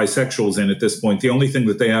 and add bisexuals in at this point, the only thing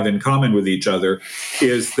that they have in common with each other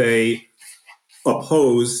is they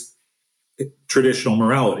oppose traditional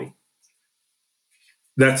morality.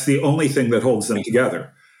 That's the only thing that holds them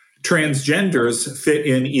together. Transgenders fit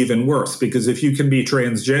in even worse because if you can be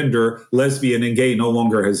transgender, lesbian and gay no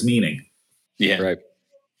longer has meaning. Yeah. Right.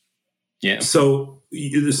 Yeah. So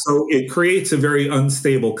it creates a very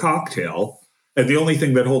unstable cocktail. And the only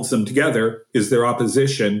thing that holds them together is their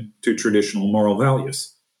opposition to traditional moral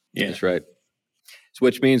values. Yeah. That's right. So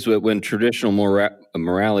which means that when traditional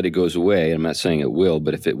morality goes away, I'm not saying it will,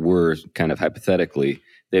 but if it were kind of hypothetically,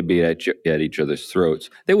 they'd be at each other's throats.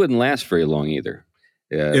 They wouldn't last very long either.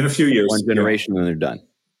 In a few years. One generation, and they're done.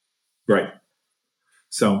 Right.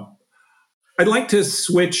 So I'd like to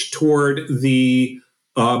switch toward the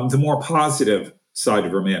more positive side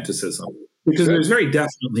of romanticism, because there's very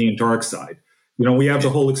definitely a dark side. We have the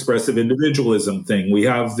whole expressive individualism thing. We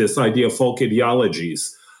have this idea of folk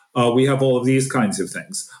ideologies. We have all of these kinds of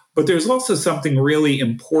things. But there's also something really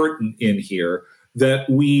important in here that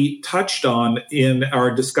we touched on in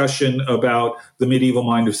our discussion about the medieval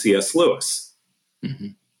mind of C.S. Lewis. Mm-hmm.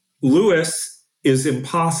 Lewis is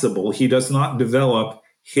impossible. He does not develop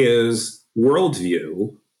his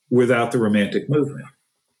worldview without the Romantic movement.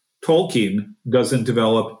 Tolkien doesn't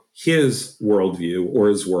develop his worldview or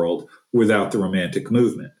his world without the Romantic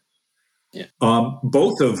movement. Yeah.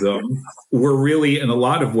 Both of them were really, in a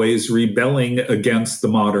lot of ways, rebelling against the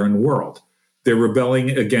modern world. They're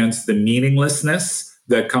rebelling against the meaninglessness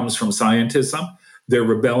that comes from scientism. They're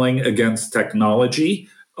rebelling against technology.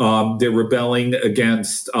 They're rebelling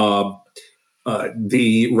against the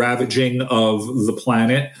ravaging of the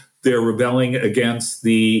planet. They're rebelling against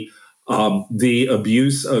the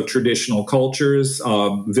abuse of traditional cultures,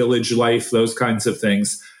 village life, those kinds of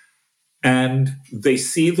things. And they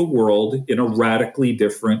see the world in a radically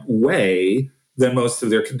different way than most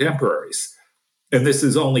of their contemporaries. And this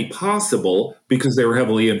is only possible because they were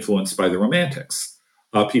heavily influenced by the Romantics.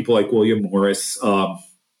 People like William Morris,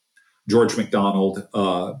 George MacDonald,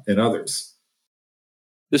 and others.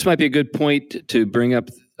 This might be a good point to bring up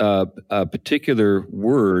a particular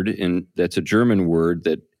word, that's a German word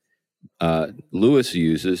that Lewis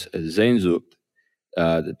uses, Sehnsucht,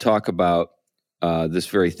 to talk about this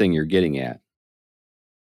very thing you're getting at.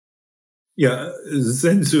 Yeah,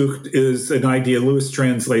 Sehnsucht is an idea. Lewis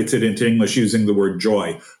translates it into English using the word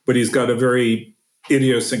joy, but he's got a very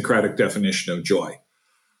idiosyncratic definition of joy.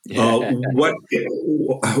 What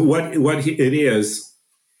it is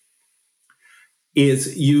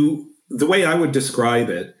the way I would describe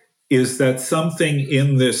it is that something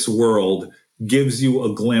in this world gives you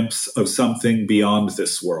a glimpse of something beyond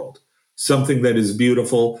this world, something that is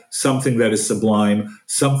beautiful, something that is sublime,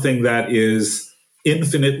 something that is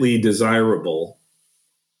infinitely desirable,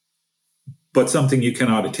 but something you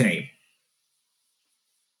cannot attain,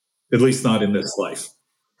 at least not in this life.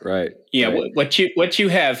 Right. Yeah. Right. What you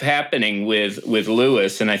have happening with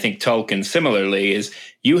Lewis, and I think Tolkien similarly, is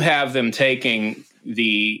you have them taking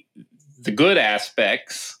the good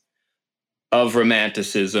aspects of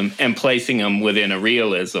Romanticism and placing them within a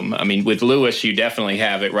realism. I mean, with Lewis, you definitely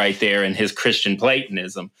have it right there in his Christian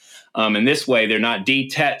Platonism. In this way, they're not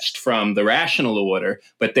detached from the rational order,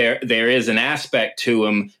 but there is an aspect to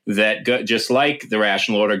them that, just like the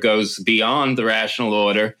rational order, goes beyond the rational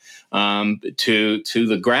order to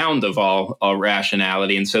the ground of all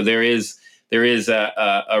rationality. And so there is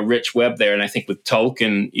a rich web there. And I think with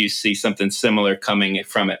Tolkien, you see something similar coming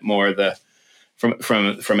from it, more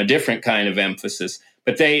from a different kind of emphasis.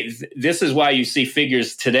 But this is why you see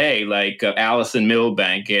figures today like Alison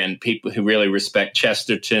Milbank and people who really respect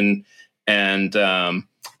Chesterton and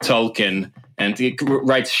Tolkien. And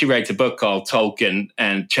she writes a book called Tolkien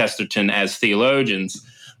and Chesterton as Theologians,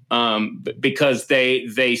 because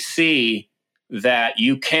they see that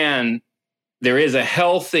there is a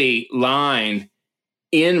healthy line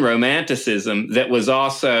in Romanticism that was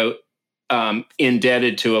also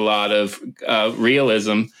indebted to a lot of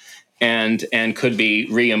realism and could be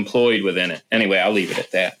re-employed within it. Anyway, I'll leave it at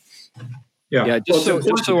that. Yeah. Go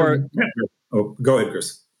ahead,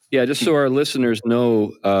 Chris. Yeah, just so our listeners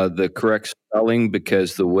know the correct spelling,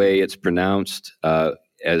 because the way it's pronounced,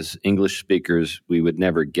 as English speakers, we would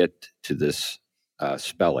never get to this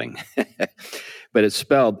spelling. But it's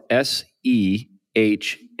spelled Sehnssucht.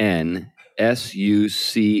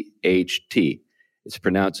 It's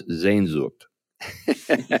pronounced Sehnsucht.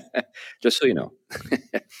 Just so you know.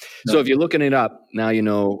 So if you're looking it up, now you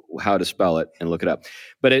know how to spell it and look it up.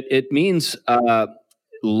 But it means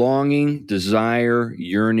longing, desire,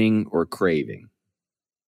 yearning, or craving.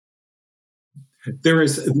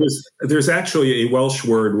 There's actually a Welsh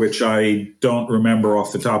word which I don't remember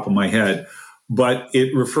off the top of my head, but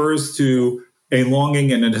it refers to a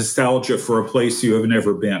longing and a nostalgia for a place you have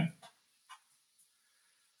never been,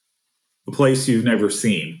 a place you've never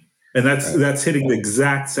seen. And that's hitting the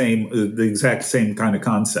exact same kind of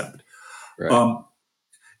concept. Right.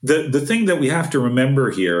 The thing that we have to remember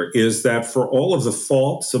here is that for all of the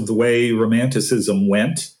faults of the way Romanticism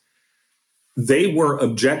went, they were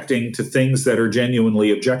objecting to things that are genuinely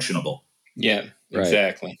objectionable. Yeah,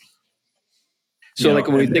 exactly. So,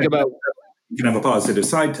 when we think about, you can have a positive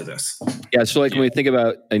side to this. Yeah. So when we think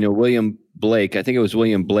about, William Blake, I think it was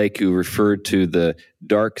William Blake who referred to the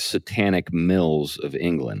dark satanic mills of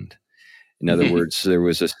England. In other words, there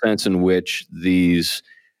was a sense in which these,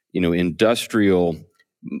 industrial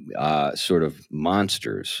sort of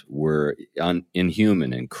monsters were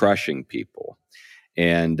inhuman and crushing people.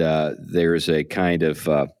 And there's a kind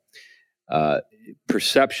of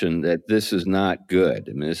perception that this is not good.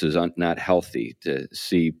 I mean, this is not healthy to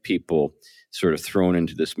see people sort of thrown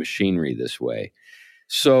into this machinery this way.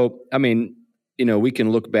 So, I mean, we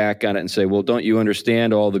can look back on it and say, well, don't you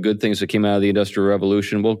understand all the good things that came out of the Industrial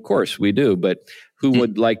Revolution? Well, of course we do, but who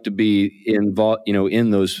would like to be involved, in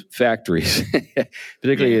those factories,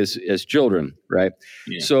 particularly as children, right?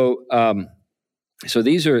 Yeah. So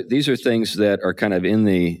these are things that are kind of in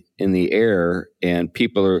the air, and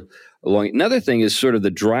people are along. Another thing is sort of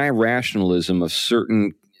the dry rationalism of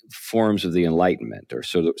certain forms of the Enlightenment, or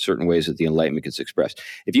sort of certain ways that the Enlightenment gets expressed.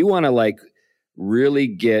 If you want to really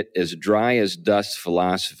get as dry as dust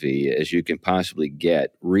philosophy as you can possibly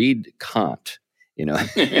get, read Kant,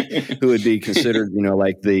 who would be considered,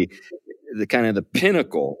 like the kind of the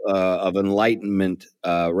pinnacle of Enlightenment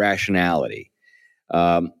rationality.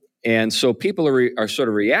 And so people are sort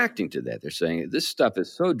of reacting to that. They're saying this stuff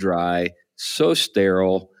is so dry, so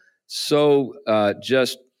sterile, so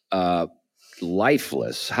just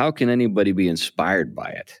lifeless. How can anybody be inspired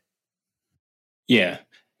by it? Yeah.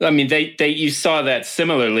 I mean, you saw that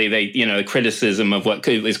similarly. The criticism of what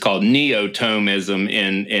is called neo-Thomism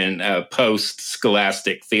in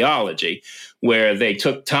post-scholastic theology, where they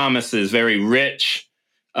took Thomas's very rich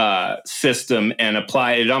system and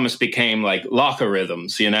applied. It almost became like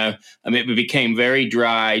logarithms. I mean, it became very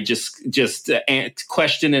dry, just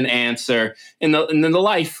question and answer, and then the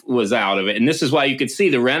life was out of it. And this is why you could see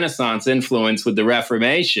the Renaissance influence with the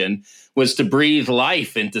Reformation was to breathe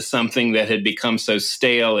life into something that had become so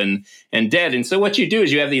stale and dead. And so what you do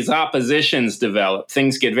is you have these oppositions develop.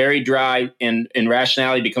 Things get very dry, and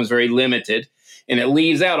rationality becomes very limited. And it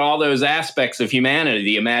leaves out all those aspects of humanity,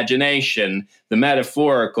 the imagination, the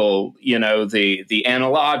metaphorical, the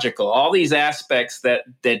analogical, all these aspects that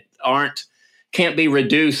can't be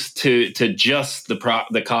reduced to just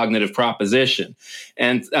the cognitive proposition.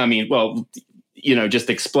 And I mean, well, just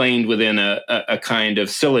explained within a kind of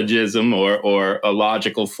syllogism or a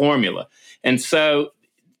logical formula. And so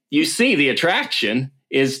you see the attraction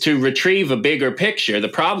is to retrieve a bigger picture. The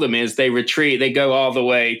problem is they go all the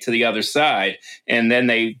way to the other side, and then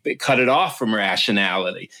they cut it off from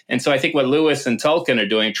rationality. And so I think what Lewis and Tolkien are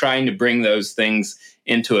doing, trying to bring those things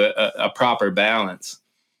into a proper balance.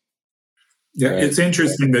 Yeah, Right. it's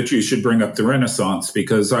interesting that you should bring up the Renaissance,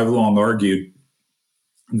 because I've long argued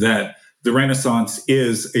that the Renaissance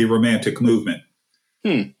is a romantic movement.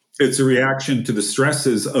 It's a reaction to the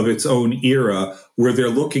stresses of its own era, where they're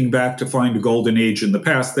looking back to find a golden age in the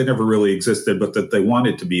past that never really existed, but that they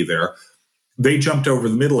wanted to be there. They jumped over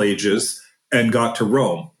the Middle Ages and got to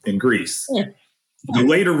Rome in Greece. The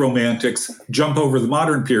later Romantics jump over the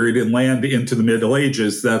modern period and land into the Middle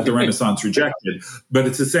Ages that the Renaissance rejected. But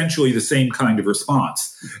it's essentially the same kind of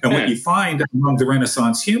response. And what you find among the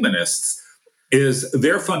Renaissance humanists is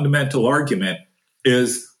their fundamental argument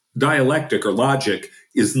is dialectic or logic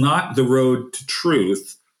is not the road to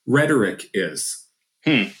truth. Rhetoric is.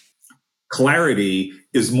 Clarity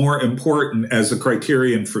is more important as a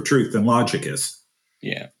criterion for truth than logic is.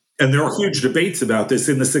 Yeah. And there are huge debates about this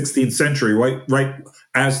in the 16th century, right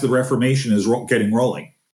as the Reformation is getting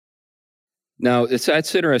rolling. Now,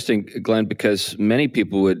 that's interesting, Glenn, because many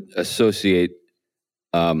people would associate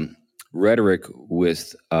rhetoric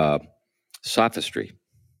with sophistry.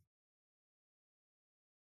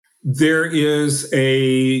 There is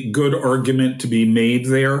a good argument to be made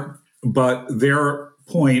there, but their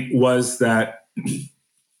point was that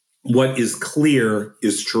what is clear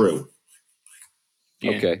is true.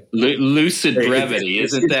 Yeah. Okay. Lucid brevity.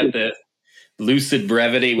 Isn't that the lucid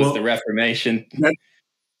brevity was the Reformation?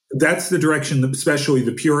 That's the direction that especially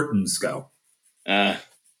the Puritans go. Where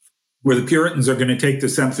the Puritans are going to take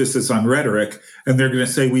this emphasis on rhetoric, and they're going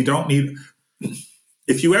to say, we don't need...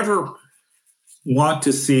 If you ever want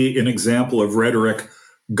to see an example of rhetoric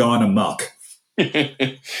gone amok,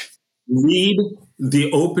 read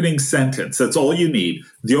the opening sentence. That's all you need.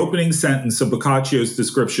 The opening sentence of Boccaccio's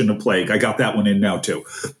description of plague. I got that one in now, too.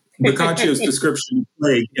 Boccaccio's description of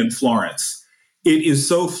plague in Florence. It is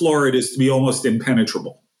so florid as to be almost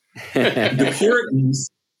impenetrable. The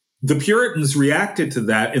Puritans reacted to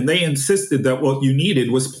that, and they insisted that what you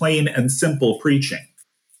needed was plain and simple preaching.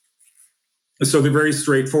 So they're very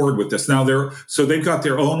straightforward with this. Now they've got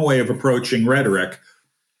their own way of approaching rhetoric.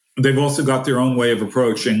 They've also got their own way of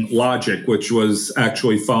approaching logic, which was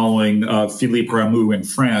actually following Philippe Rameau in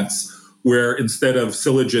France, where instead of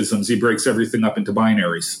syllogisms, he breaks everything up into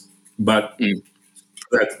binaries. But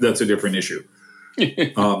that's a different issue.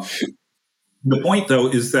 The point, though,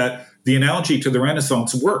 is that the analogy to the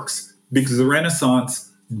Renaissance works, because the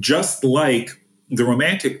Renaissance, just like the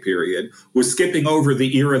Romantic period, was skipping over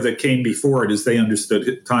the era that came before it as they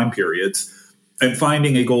understood time periods and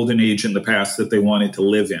finding a golden age in the past that they wanted to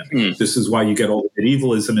live in. This is why you get all the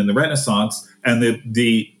medievalism in the Renaissance and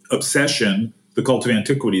the obsession, the cult of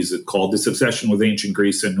antiquities it's called, this obsession with ancient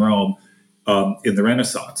Greece and Rome in the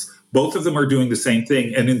Renaissance. Both of them are doing the same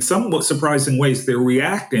thing, and in somewhat surprising ways, they're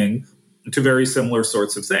reacting to very similar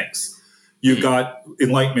sorts of things. You've got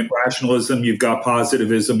Enlightenment rationalism, you've got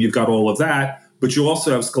positivism, you've got all of that, but you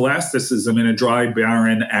also have scholasticism in a dry,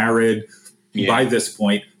 barren, arid, by this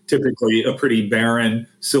point, typically a pretty barren,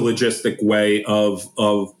 syllogistic way of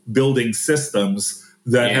building systems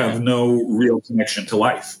that have no real connection to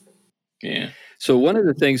life. Yeah. So one of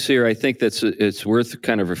the things here I think it's worth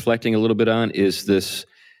kind of reflecting a little bit on is this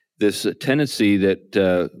tendency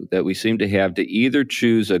that we seem to have to either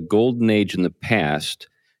choose a golden age in the past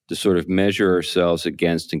to sort of measure ourselves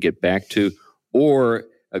against and get back to, or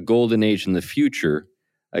a golden age in the future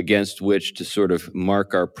against which to sort of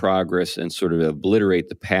mark our progress and sort of obliterate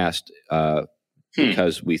the past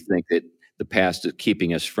because we think that the past is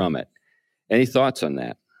keeping us from it. Any thoughts on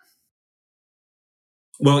that?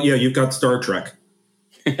 Well, yeah, you've got Star Trek.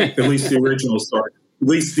 At least the original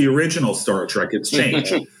Star Trek. It's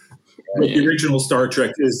changed. But the original Star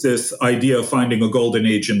Trek is this idea of finding a golden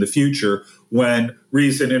age in the future when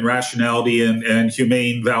reason and rationality and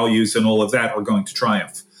humane values and all of that are going to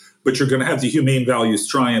triumph. But you're going to have the humane values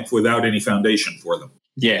triumph without any foundation for them.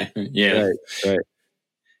 Yeah. Right.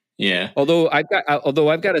 Yeah. Although I've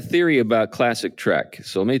got a theory about classic Trek,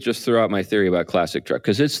 so let me just throw out my theory about classic Trek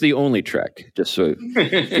because it's the only Trek, just so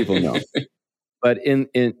people know. But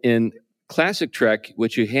in classic Trek,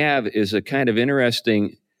 what you have is a kind of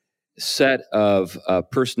interesting set of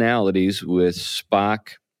personalities with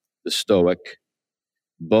Spock, the Stoic,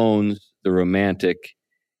 Bones, the Romantic,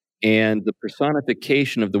 and the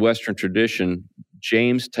personification of the Western tradition,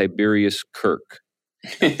 James Tiberius Kirk.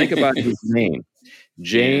 Now, think about his name.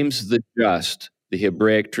 James the Just, the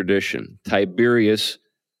Hebraic tradition. Tiberius,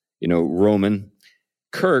 Roman.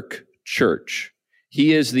 Kirk, church.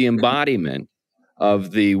 He is the embodiment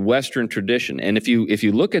of the Western tradition. And if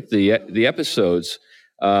you look at the episodes,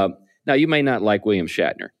 now you may not like William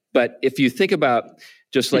Shatner, but if you think about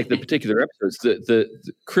just like the particular episodes, the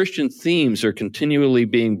Christian themes are continually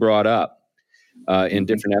being brought up. in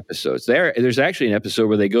different episodes. There's actually an episode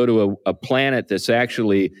where they go to a planet that's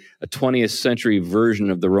actually a 20th century version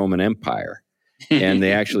of the Roman Empire. And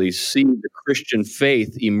they actually see the Christian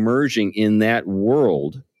faith emerging in that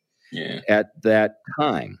world at that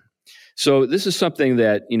time. So this is something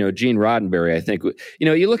that, Gene Roddenberry, I think,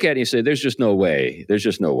 you look at it and you say, there's just no way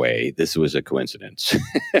this was a coincidence.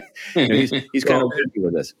 He's kind of busy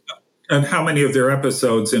with this. And how many of their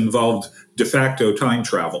episodes involved de facto time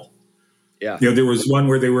travel? Yeah. There was one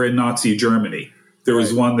where they were in Nazi Germany. There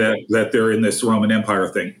was one that they're in this Roman Empire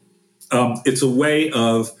thing. It's a way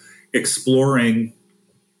of exploring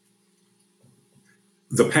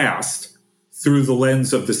the past through the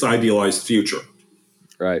lens of this idealized future.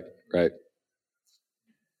 Right.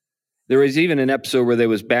 There was even an episode where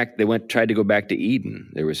tried to go back to Eden.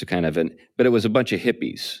 There was but it was a bunch of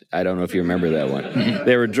hippies. I don't know if you remember that one.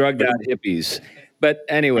 They were drugged out hippies. But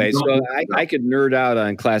anyway, so I could nerd out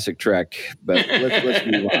on classic Trek, but let's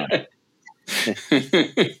move on.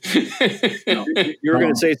 You were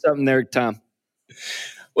going to say something there, Tom.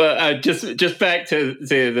 Well, just back to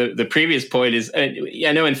the previous point is,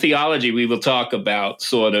 I know in theology we will talk about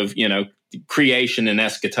sort of, creation and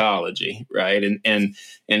eschatology, right? And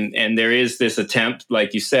there is this attempt,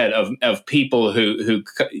 like you said, of people who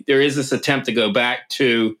there is this attempt to go back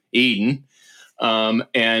to Eden,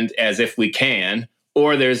 and as if we can,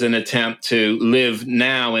 or there's an attempt to live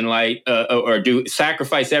now in light, or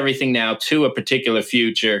sacrifice everything now to a particular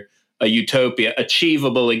future, a utopia,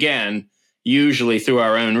 achievable again, usually through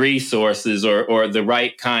our own resources or the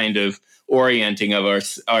right kind of orienting of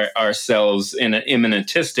ourselves in an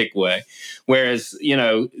immanentistic way. Whereas,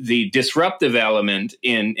 the disruptive element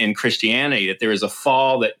in Christianity, that there is a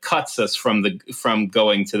fall that cuts us from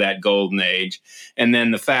going to that golden age. And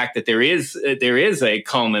then the fact that there is a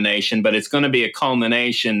culmination, but it's going to be a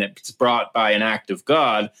culmination that's brought by an act of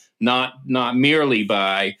God, not merely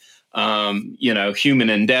by, human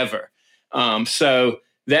endeavor. So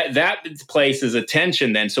that places a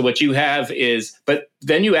tension then. So what you have is, but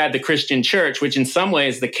then you add the Christian church, which in some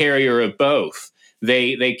ways is the carrier of both.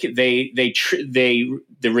 The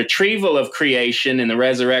retrieval of creation and the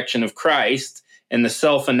resurrection of Christ and the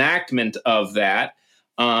self-enactment of that.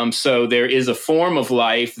 So there is a form of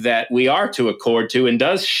life that we are to accord to and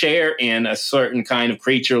does share in a certain kind of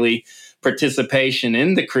creaturely participation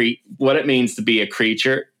in what it means to be a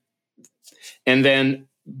creature. And then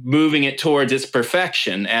moving it towards its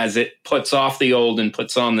perfection as it puts off the old and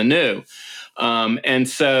puts on the new. And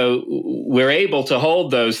so we're able to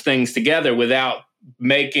hold those things together without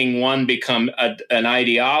making one become an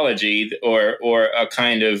ideology or a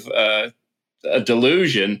kind of a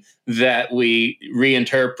delusion that we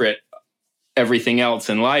reinterpret everything else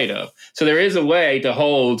in light of. So there is a way to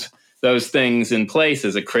hold those things in place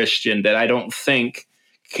as a Christian that I don't think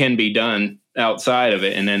can be done outside of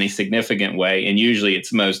it in any significant way. And usually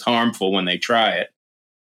it's most harmful when they try it.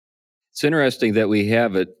 It's interesting that we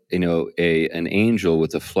have an angel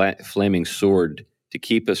with a flaming sword to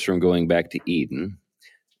keep us from going back to Eden.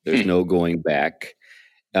 There's no going back.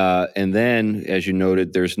 And then, as you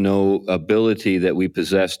noted, there's no ability that we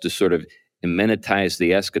possess to sort of immanentize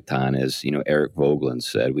the eschaton, as Eric Voegelin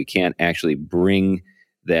said. We can't actually bring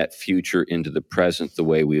that future into the present the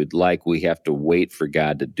way we would like. We have to wait for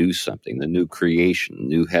God to do something, the new creation,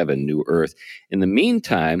 new heaven, new earth. In the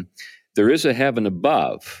meantime, there is a heaven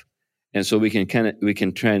above. And so we can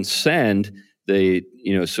transcend the,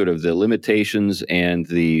 sort of the limitations and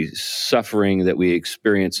the suffering that we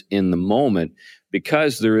experience in the moment,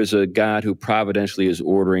 because there is a God who providentially is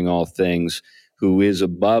ordering all things, who is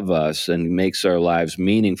above us and makes our lives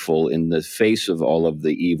meaningful in the face of all of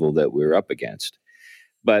the evil that we're up against.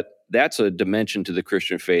 But that's a dimension to the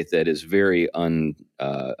Christian faith that is very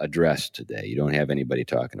unaddressed today. You don't have anybody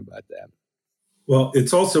talking about that. Well,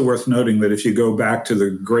 it's also worth noting that if you go back to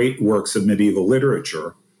the great works of medieval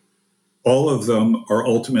literature, all of them are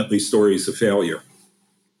ultimately stories of failure.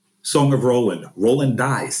 Song of Roland, Roland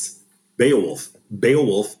dies. Beowulf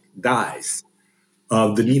dies.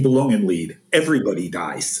 The Nibelungenlied, everybody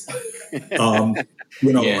dies. Yeah.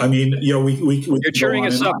 I mean, we You're cheering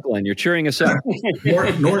us up, Glenn. You're cheering us up.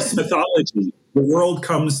 Norse mythology, the world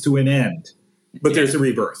comes to an end, but there's a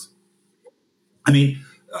rebirth. I mean,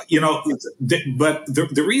 but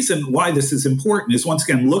the reason why this is important is, once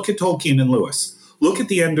again, look at Tolkien and Lewis. Look at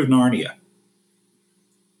the end of Narnia.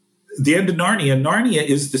 The end of Narnia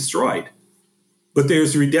is destroyed, but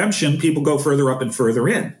there's redemption. People go further up and further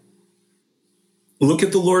in. Look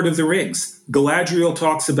at The Lord of the Rings. Galadriel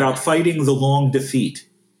talks about fighting the long defeat.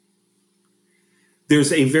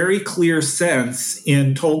 There's a very clear sense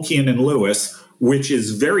in Tolkien and Lewis, which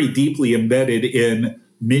is very deeply embedded in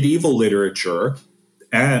medieval literature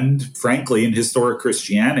and, frankly, in historic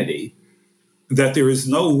Christianity, that there is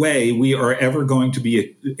no way we are ever going to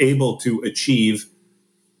be able to achieve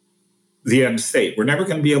the end state. We're never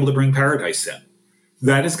going to be able to bring paradise in.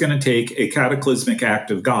 That is going to take a cataclysmic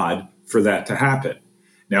act of God for that to happen.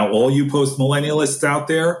 Now, all you post-millennialists out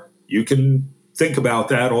there, you can think about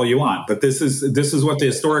that all you want, but this is what the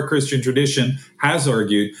historic Christian tradition has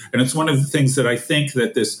argued, and it's one of the things that I think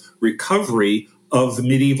that this recovery of the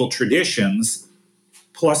medieval traditions,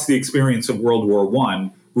 plus the experience of World War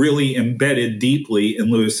I, really embedded deeply in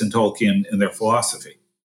Lewis and Tolkien and their philosophy.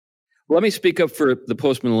 Well, let me speak up for the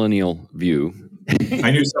post-millennial view.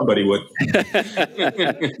 I knew somebody would.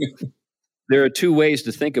 There are two ways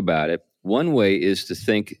to think about it. One way is to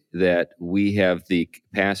think that we have the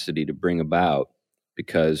capacity to bring about,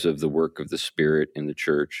 because of the work of the Spirit in the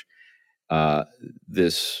church,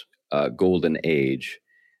 this golden age.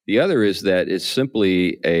 The other is that it's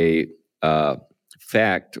simply a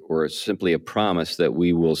fact, or simply a promise, that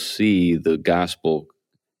we will see the gospel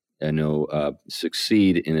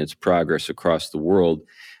succeed in its progress across the world,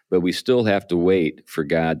 but we still have to wait for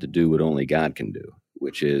God to do what only God can do,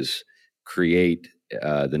 which is create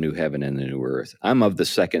the new heaven and the new earth. I'm of the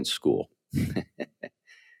second school.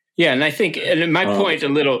 Yeah, and I think my point a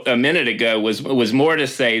minute ago was more to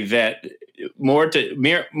say that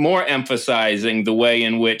more emphasizing the way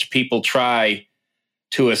in which people try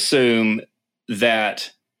to assume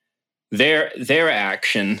that their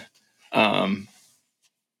action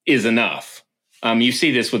is enough. You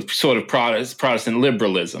see this with sort of Protestant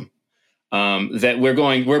liberalism, that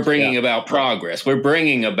we're bringing about progress. We're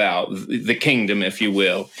bringing about the kingdom, if you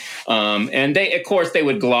will. And of course, they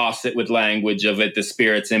would gloss it with language of it, the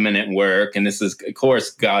Spirit's imminent work, and this is, of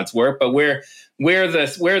course, God's work. But we're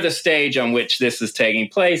the stage on which this is taking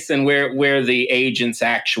place, and we're the agents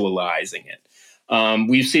actualizing it.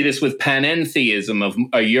 We see this with panentheism of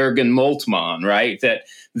Jürgen Moltmann, right?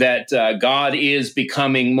 That God is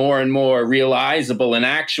becoming more and more realizable and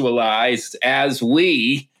actualized as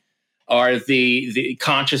we are the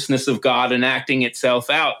consciousness of God enacting itself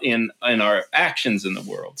out in our actions in the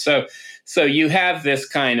world. So you have this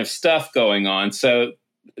kind of stuff going on. So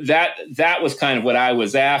that was kind of what I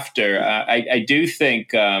was after. I do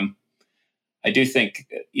think a different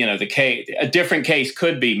case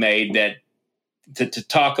could be made that to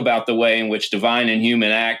talk about the way in which divine and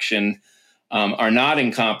human action are not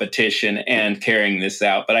in competition and carrying this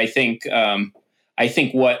out. But I think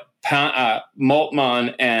what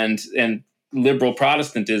Moltmann and liberal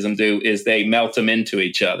Protestantism do is they melt them into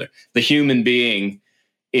each other. The human being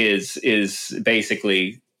is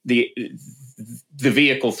basically the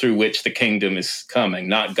vehicle through which the kingdom is coming,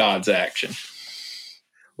 not God's action.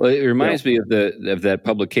 Well, it reminds me of that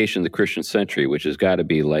publication, The Christian Century, which has got to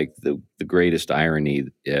be like the greatest irony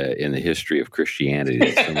in the history of Christianity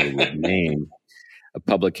that somebody would name a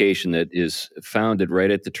publication that is founded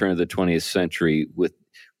right at the turn of the 20th century with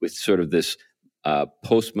sort of this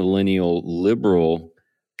post-millennial liberal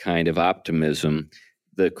kind of optimism,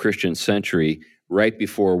 the Christian Century, right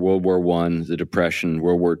before World War I, the Depression,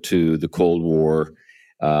 World War II, the Cold War,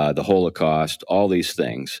 the Holocaust, all these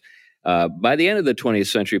things. By the end of the 20th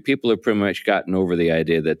century, people have pretty much gotten over the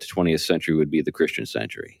idea that the 20th century would be the Christian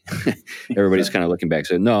century. Everybody's kind of looking back and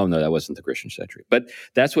saying, no, that wasn't the Christian century. But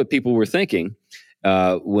that's what people were thinking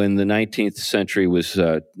when the 19th century was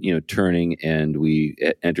turning and we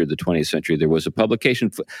entered the 20th century. There was a publication.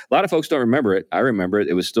 A lot of folks don't remember it. I remember it.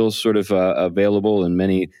 It was still sort of available in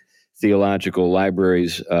many theological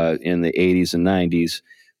libraries in the 80s and 90s.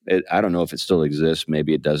 I don't know if it still exists.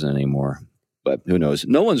 Maybe it doesn't anymore. But who knows?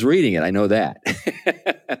 No one's reading it. I know that.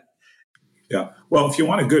 Yeah. Well, if you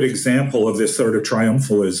want a good example of this sort of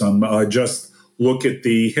triumphalism, just look at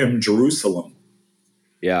the hymn Jerusalem.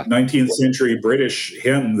 Yeah. 19th century British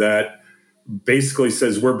hymn that basically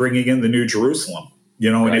says we're bringing in the new Jerusalem,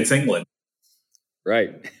 and it's England.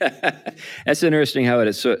 Right. That's interesting how it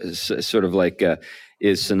is sort of like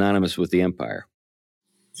is synonymous with the empire.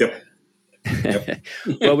 Yep.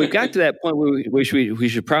 Well, we've got to that point where we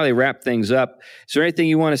should probably wrap things up. Is there anything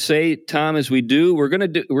you want to say, Tom, as we do? We're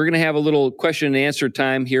going to have a little question and answer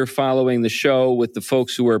time here following the show with the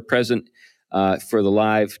folks who are present for the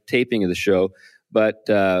live taping of the show. But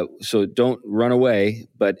so don't run away.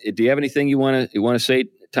 But do you have anything you want to say,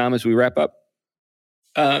 Tom, as we wrap up?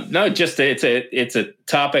 No, just it's a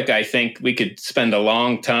topic I think we could spend a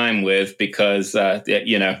long time with because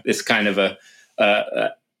it's kind of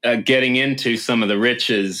a getting into some of the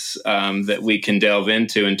riches that we can delve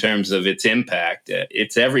into in terms of its impact.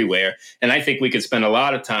 It's everywhere. And I think we could spend a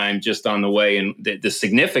lot of time just on the way and the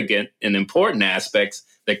significant and important aspects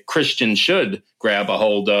that Christians should grab a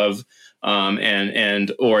hold of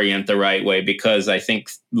and orient the right way, because I think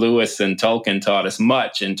Lewis and Tolkien taught us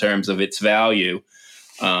much in terms of its value,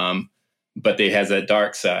 but it has a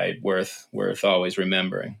dark side worth always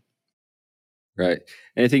remembering. Right.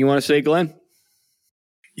 Anything you want to say, Glenn?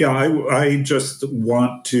 Yeah, I just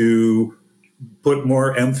want to put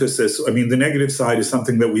more emphasis. I mean, the negative side is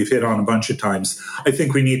something that we've hit on a bunch of times. I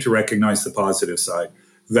think we need to recognize the positive side,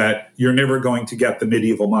 that you're never going to get the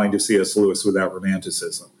medieval mind of C.S. Lewis without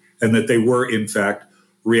Romanticism, and that they were, in fact,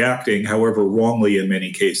 reacting, however wrongly in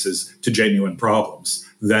many cases, to genuine problems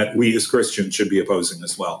that we as Christians should be opposing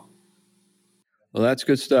as well. Well, that's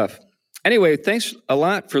good stuff. Anyway, thanks a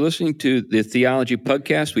lot for listening to the Theology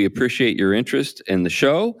Podcast. We appreciate your interest in the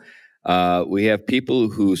show. We have people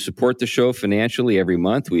who support the show financially every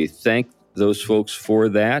month. We thank those folks for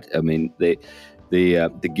that. I mean, the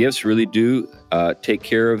gifts really do take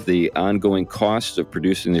care of the ongoing costs of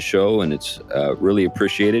producing the show, and it's really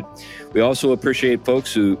appreciated. We also appreciate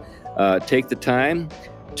folks who take the time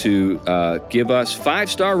to give us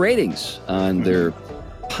 5-star ratings on their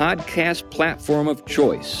podcast platform of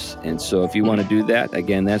choice. And so if you want to do that,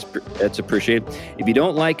 again, that's appreciated. If you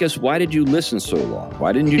don't like us, why did you listen so long?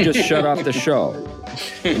 Why didn't you just shut off the show?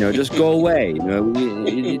 Just go away.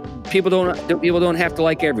 People don't have to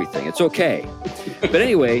like everything. It's okay. But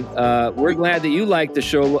anyway, we're glad that you like the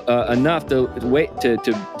show enough to wait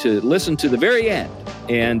to listen to the very end.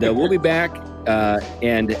 And we'll be back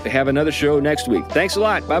and have another show next week. Thanks a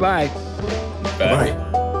lot. Bye-bye. Bye.